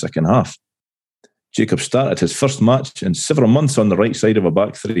early in the second half. Jacob started his first match in several months on the right side of a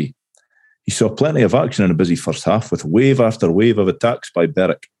back three. He saw plenty of action in a busy first half with wave after wave of attacks by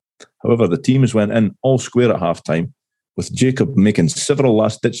Berwick. However, the teams went in all square at half-time, with Jacob making several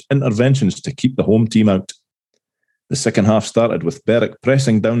last-ditch interventions to keep the home team out. The second half started with Berwick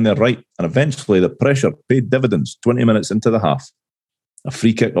pressing down their right, and eventually the pressure paid dividends 20 minutes into the half. A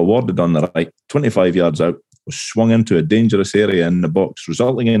free kick awarded on the right, 25 yards out, was swung into a dangerous area in the box,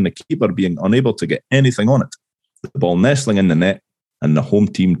 resulting in the keeper being unable to get anything on it, the ball nestling in the net, and the home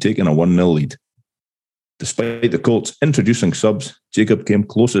team taking a 1-0 lead. Despite the Colts introducing subs, Jacob came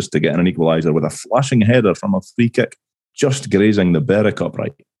closest to getting an equaliser with a flashing header from a free kick, just grazing the Berwick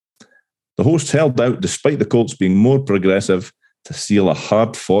upright. The hosts held out despite the Colts being more progressive to seal a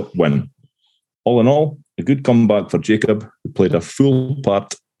hard-fought win. All in all, a good comeback for Jacob, who played a full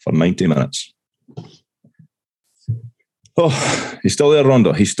part for 90 minutes. Oh, he's still there,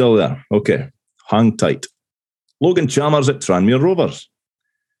 Rondo. He's still there. Okay, hang tight. Logan Chalmers at Tranmere Rovers.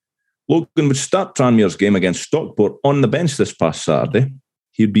 Logan would start Tranmere's game against Stockport on the bench this past Saturday.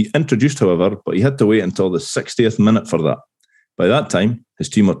 He'd be introduced, however, but he had to wait until the 60th minute for that. By that time, his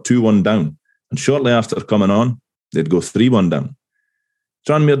team were 2-1 down, and shortly after coming on, they'd go 3-1 down.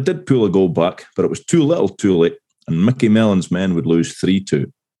 Tranmere did pull a goal back, but it was too little too late, and Mickey Mellon's men would lose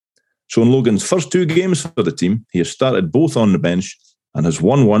 3-2. So in Logan's first two games for the team, he has started both on the bench and has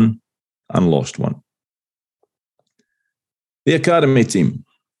won one and lost one. The Academy team.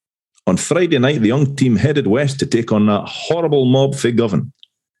 On Friday night, the young team headed west to take on that horrible mob for Govan.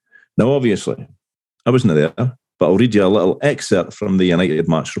 Now, obviously, I wasn't there, but I'll read you a little excerpt from the United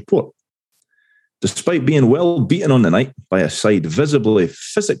match report. Despite being well beaten on the night by a side visibly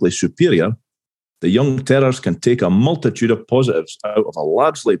physically superior, the young Terrors can take a multitude of positives out of a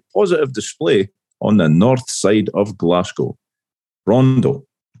largely positive display on the north side of Glasgow. Rondo,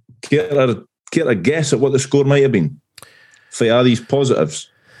 care a guess at what the score might have been for these positives?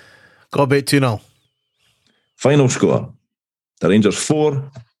 Got about 2-0. Final score, the Rangers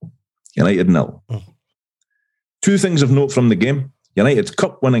 4, United 0. Two things of note from the game. United's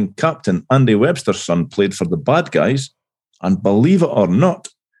cup-winning captain Andy Webster's son played for the bad guys, and believe it or not,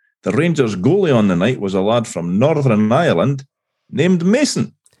 the Rangers goalie on the night was a lad from Northern Ireland named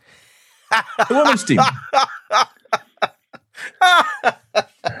Mason. The women's team.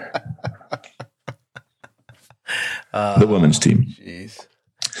 The women's team. Jeez.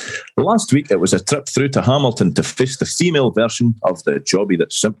 Last week, it was a trip through to Hamilton to face the female version of the jobby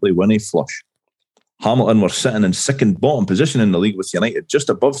that's simply Winnie Flush. Hamilton were sitting in second bottom position in the league with United just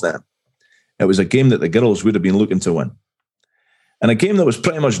above them. It was a game that the girls would have been looking to win. In a game that was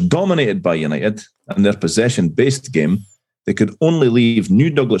pretty much dominated by United and their possession-based game, they could only leave New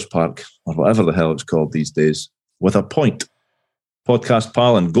Douglas Park, or whatever the hell it's called these days, with a point. Podcast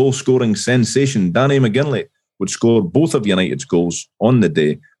pal and goal-scoring sensation Danny McGinley would score both of United's goals on the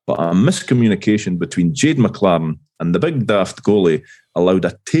day, but a miscommunication between Jade McLaren and the big daft goalie allowed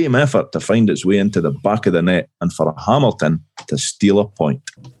a tame effort to find its way into the back of the net and for Hamilton to steal a point.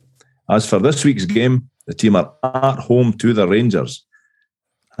 As for this week's game, the team are at home to the Rangers.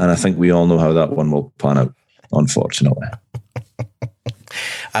 And I think we all know how that one will pan out, unfortunately.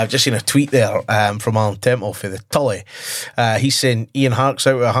 I've just seen a tweet there from Alan Temple for the Tully. He's saying Ian Hark's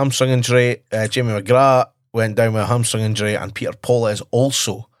out with a hamstring injury, Jamie McGrath went down with a hamstring injury, and Peter Paula is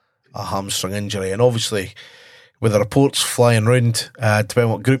also a hamstring injury. And obviously, with the reports flying around, depending on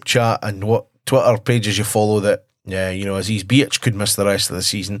what group chat and what Twitter pages you follow, that Aziz Beach could miss the rest of the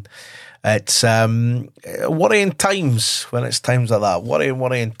season. It's worrying times when it's times like that.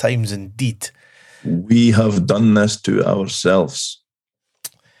 Worrying times indeed. We have done this to ourselves.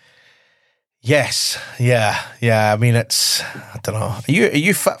 Yes, yeah. I mean, it's, I don't know. Are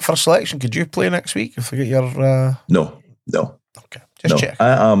you fit for selection? Could you play next week if I get your? No. Okay, just check.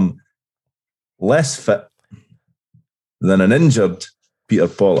 I am less fit than an injured Peter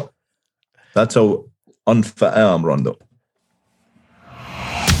Paula. That's how unfit I am, Rondo.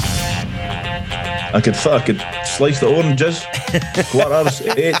 I could slice the oranges, quarters,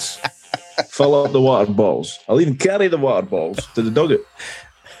 eights, fill up the water bottles. I'll even carry the water bottles to the dugout.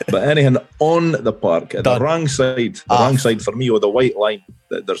 But anything on the park, at the wrong side for me with the white line,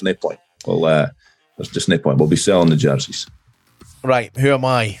 there's no point. well, there's just no point. We'll be selling the jerseys. Right, who am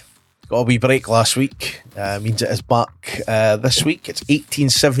I? Got a wee break last week. Means it is back this week. It's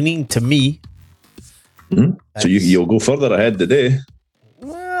 18-17 to me. Mm-hmm. So you'll go further ahead today.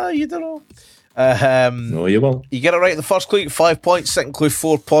 Well, you don't know. No, you will. You get it right. The first clue, 5 points. Second clue,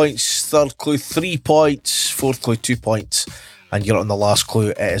 4 points. Third clue, 3 points. Fourth clue, 2 points. And you get it on the last clue.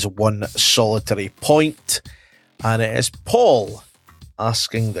 It is 1 solitary point. And it is Paul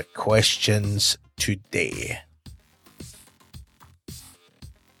asking the questions today.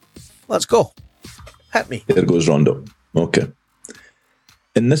 Let's go. Hit me. Here goes Rondo. Okay.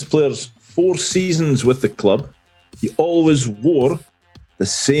 In this player's 4 seasons with the club, he always wore the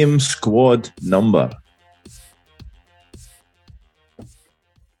same squad number.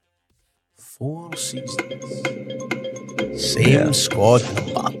 4 seasons. Same squad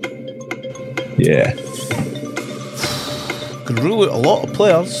number. Yeah. Could rule out a lot of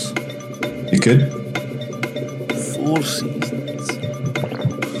players. You could. 4 seasons.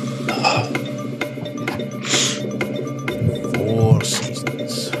 4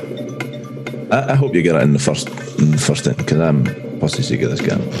 seasons. I hope you get it in the first inning, because I'm pussy sick of this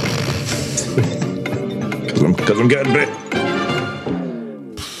game. Because I'm getting bit.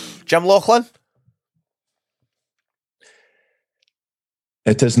 Jim Laughlin?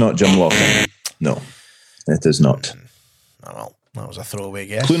 It is not Jim Laughlin. No, it is not. Oh, well, that was a throwaway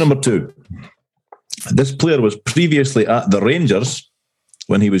guess. Clue number 2. This player was previously at the Rangers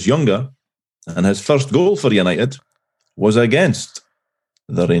when he was younger, and his first goal for United was against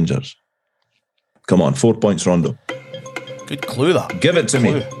the Rangers. Come on, 4 points, Rondo. Good clue, that. Give it to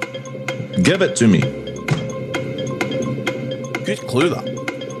me. Give it to me. Good clue, that.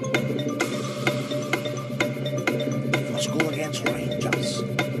 First goal against Rangers.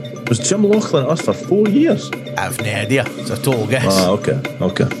 Was Jim Laughlin at us for 4 years? I've no idea. It's a total guess. Ah, okay.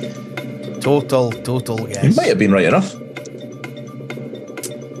 Total guess. He might have been right enough.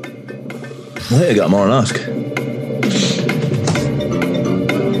 I think I got more than ask.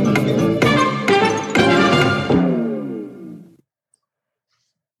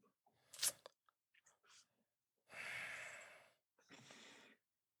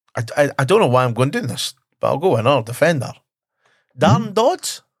 I don't know why I'm going doing this, but I'll go with another defender. Darren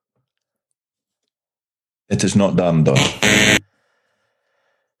Dodds? It is not Darren Dodds.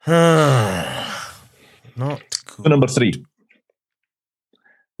 Not cool. Number 3.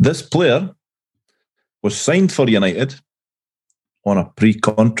 This player was signed for United on a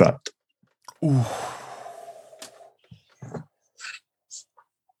pre-contract. Ooh.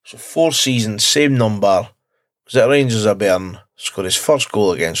 So 4 seasons, same number. Was at Rangers of Bern. Scored his first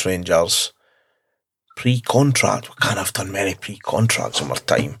goal against Rangers. Pre-contract. We can't have done many pre-contracts in our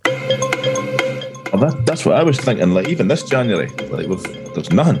time. Well, that's what I was thinking. Like even this January, like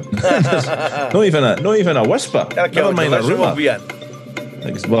there's nothing. There's not even a whisper. Never mind a rumour.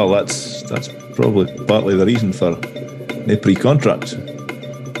 Well, that's probably partly the reason for the pre-contracts.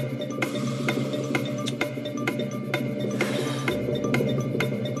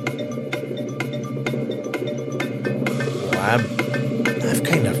 I've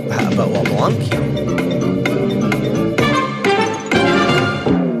kind of had a bit of a blank here.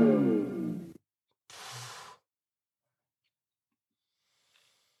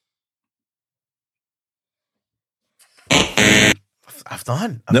 I've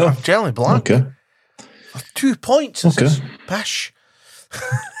done. I'm generally blank. Okay. 2 points. Okay. This is pish.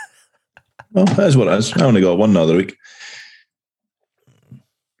 Well, that is what it is. I only got 1 the other week.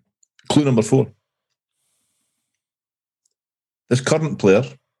 Clue number 4. This current player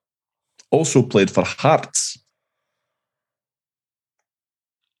also played for Hearts.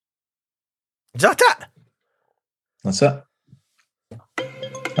 Is that it? That's it.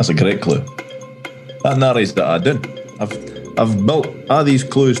 That's a great clue. That narrates that I do. I've built all these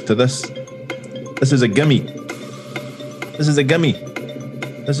clues to this. This is a gimme.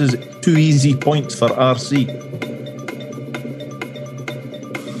 This is 2 easy points for RC.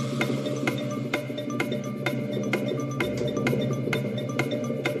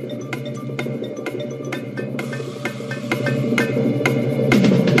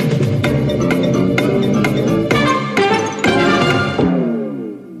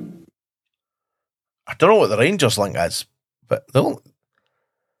 I don't know what the Rangers link is, but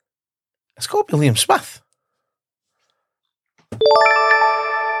it's got to be Liam Smith.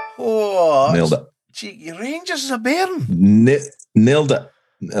 Oh, Nailed it. Cheeky Rangers is a Bairn. Nailed it.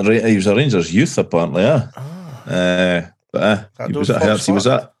 He was a Rangers youth, apparently, yeah. He was at Hearts. He was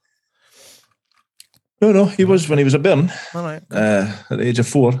at. No, he was when he was a Bairn. All right. At the age of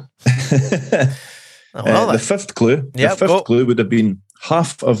 4. The 5th clue. Yep, the 5th clue would have been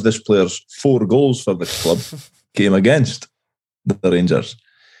half of this player's 4 goals for the club came against the Rangers.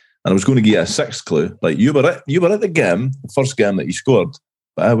 And I was going to give you a 6th clue. Like, you were at the game, the first game that he scored,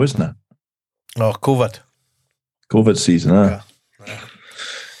 but I wasn't. Oh, COVID season, Yeah.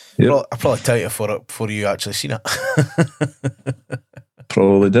 Yep. I'll probably tell you before you actually seen it.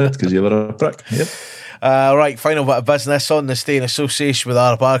 Probably did, because you were a prick. Yep. Right, final bit of business on this day in association with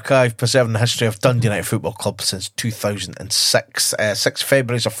Arab Archive, preserving the history of Dundee United Football Club since 2006. 6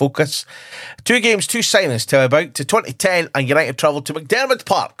 February is a focus. 2 games, 2 signings to tell you about. To 2010, and United travelled to McDermott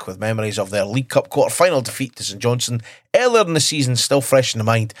Park with memories of their League Cup quarter-final defeat to St Johnstone earlier in the season, still fresh in the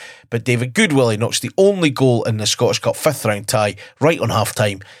mind. But David Goodwillie knocks the only goal in the Scottish Cup 5th round tie right on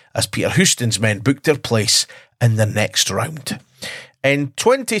half-time as Peter Houston's men booked their place in the next round. In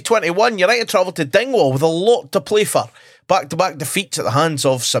 2021, United travelled to Dingwall with a lot to play for. Back-to-back defeats at the hands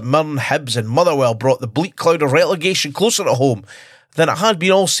of St Mirren, Hibs and Motherwell brought the bleak cloud of relegation closer at home than it had been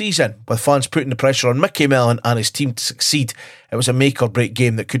all season, with fans putting the pressure on Mickey Mellon and his team to succeed. It was a make-or-break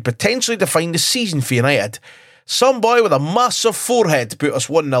game that could potentially define the season for United. Some boy with a massive forehead put us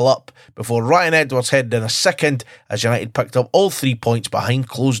 1-0 up before Ryan Edwards headed in a second as United picked up all 3 points behind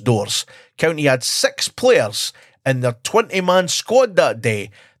closed doors. County had 6 players in their 20-man squad that day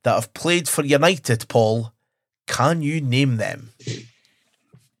that have played for United, Paul. Can you name them?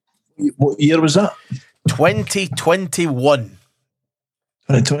 What year was that? 2021.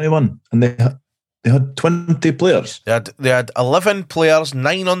 2021. And they had 20 players. They had 11 players,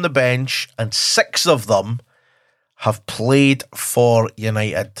 9 on the bench, and 6 of them have played for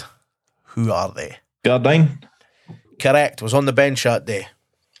United. Who are they? Gardine. Correct. Was on the bench that day.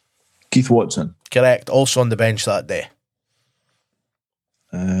 Keith Watson. Correct. Also on the bench that day.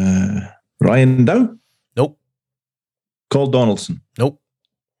 Ryan Dow. Nope. Carl Donaldson. Nope.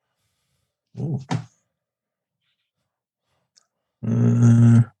 Oh.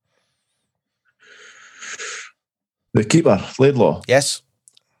 The keeper, Laidlaw. Yes.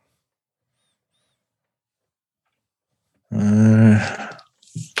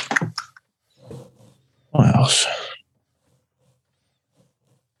 What else?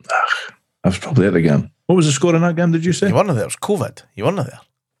 I was probably at the game. What was the score in that game, did you say? You weren't there. It was COVID. You weren't there.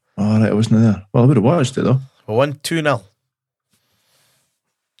 Oh, right, I wasn't there. Well, I would have watched it, though. We won 2-0.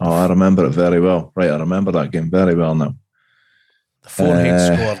 Oh, I remember it very well. Right, I remember that game very well now. The forehead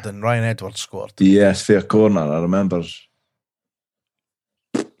scored and Ryan Edwards scored. Yes, fair corner. I remember.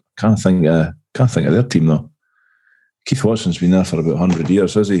 Can't think of their team, though. Keith Watson's been there for about 100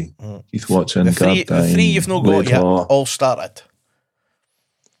 years, has he? Keith Watson, The three you've not got yet all started.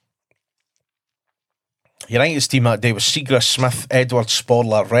 United's team that day was Seagrass, Smith, Edwards,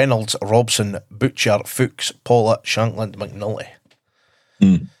 Sporler, Reynolds, Robson, Butcher, Fuchs, Paulett, Shankland, McNulty.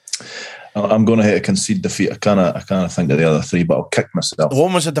 I'm going to have to concede defeat. I can't think of the other 3, but I'll kick myself.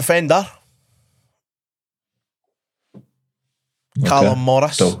 One was a defender. Callum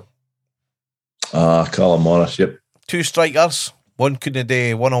Morris. Callum Morris, yep. 2 strikers. One couldn't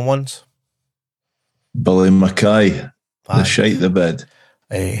do one-on-ones. Billy Mackay, the shite the bed.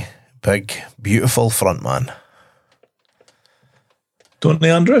 A big, beautiful front man. Tony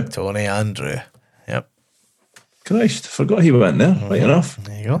Andrew. Yep. Christ, forgot he went there. Right enough.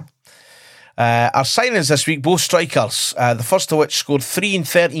 There you go. Our signings this week, both strikers. The first of which scored 3 in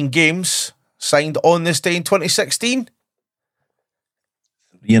 13 games, signed on this day in 2016.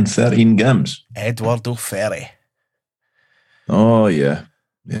 3 in 13 games. Eduardo Ferry. Oh, yeah.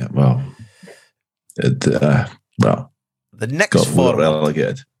 Yeah, well. The next got forward,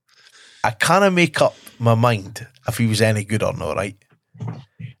 relegated. I can't make up my mind if he was any good or not, right?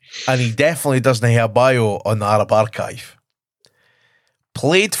 And he definitely doesn't have a bio on the Arab Archive.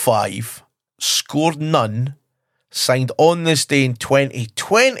 Played 5, scored none, signed on this day in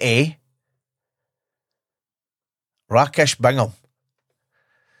 2020. Rakesh Bingham.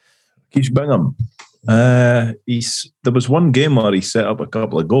 Rakesh Bingham. There was one game where he set up a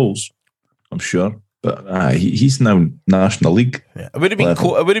couple of goals, I'm sure, but he's now National League. Yeah. It would have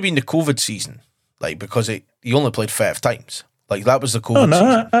been the COVID season, like, because he only played 5 times. Like, that was the COVID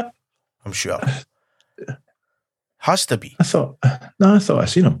season. I'm sure. Has to be. I thought I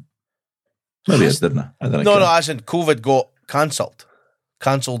seen him. Maybe I didn't. No, as in COVID got cancelled.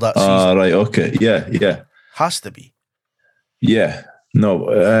 Cancelled that season. Right, okay. Yeah. Has to be. Yeah. No,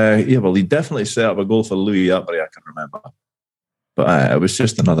 well, he definitely set up a goal for Louis Atbury, I can remember. But it was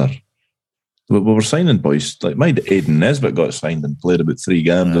just another. We were signing boys. Like, my Aidan Nesbitt got signed and played about 3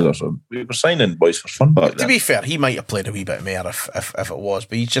 games or so. We were signing boys for fun back then. To be fair, he might have played a wee bit more if it was.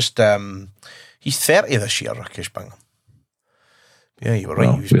 But he's just... he's 30 this year, Rakesh Bingham. Yeah, you were right.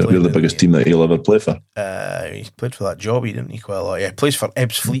 Well, we're the biggest team that he'll ever play for. He played for that job, didn't he? Quite a lot. Yeah, he plays for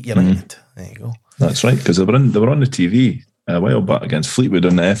Ebbsfleet United. There you go. That's right, because they were on the TV a while back against Fleetwood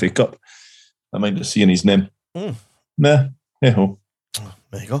in the FA Cup. I might have seen his name. Nah, hey-ho.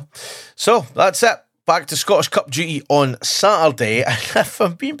 There you go. So, that's it. Back to Scottish Cup duty on Saturday. And if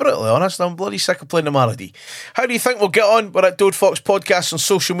I'm being brutally honest, I'm bloody sick of playing the Maradi. How do you think we'll get on? We're at Dode Fox Podcast on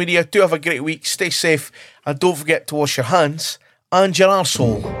social media. Do have a great week. Stay safe. And don't forget to wash your hands and your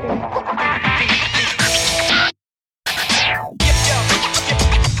arsehole.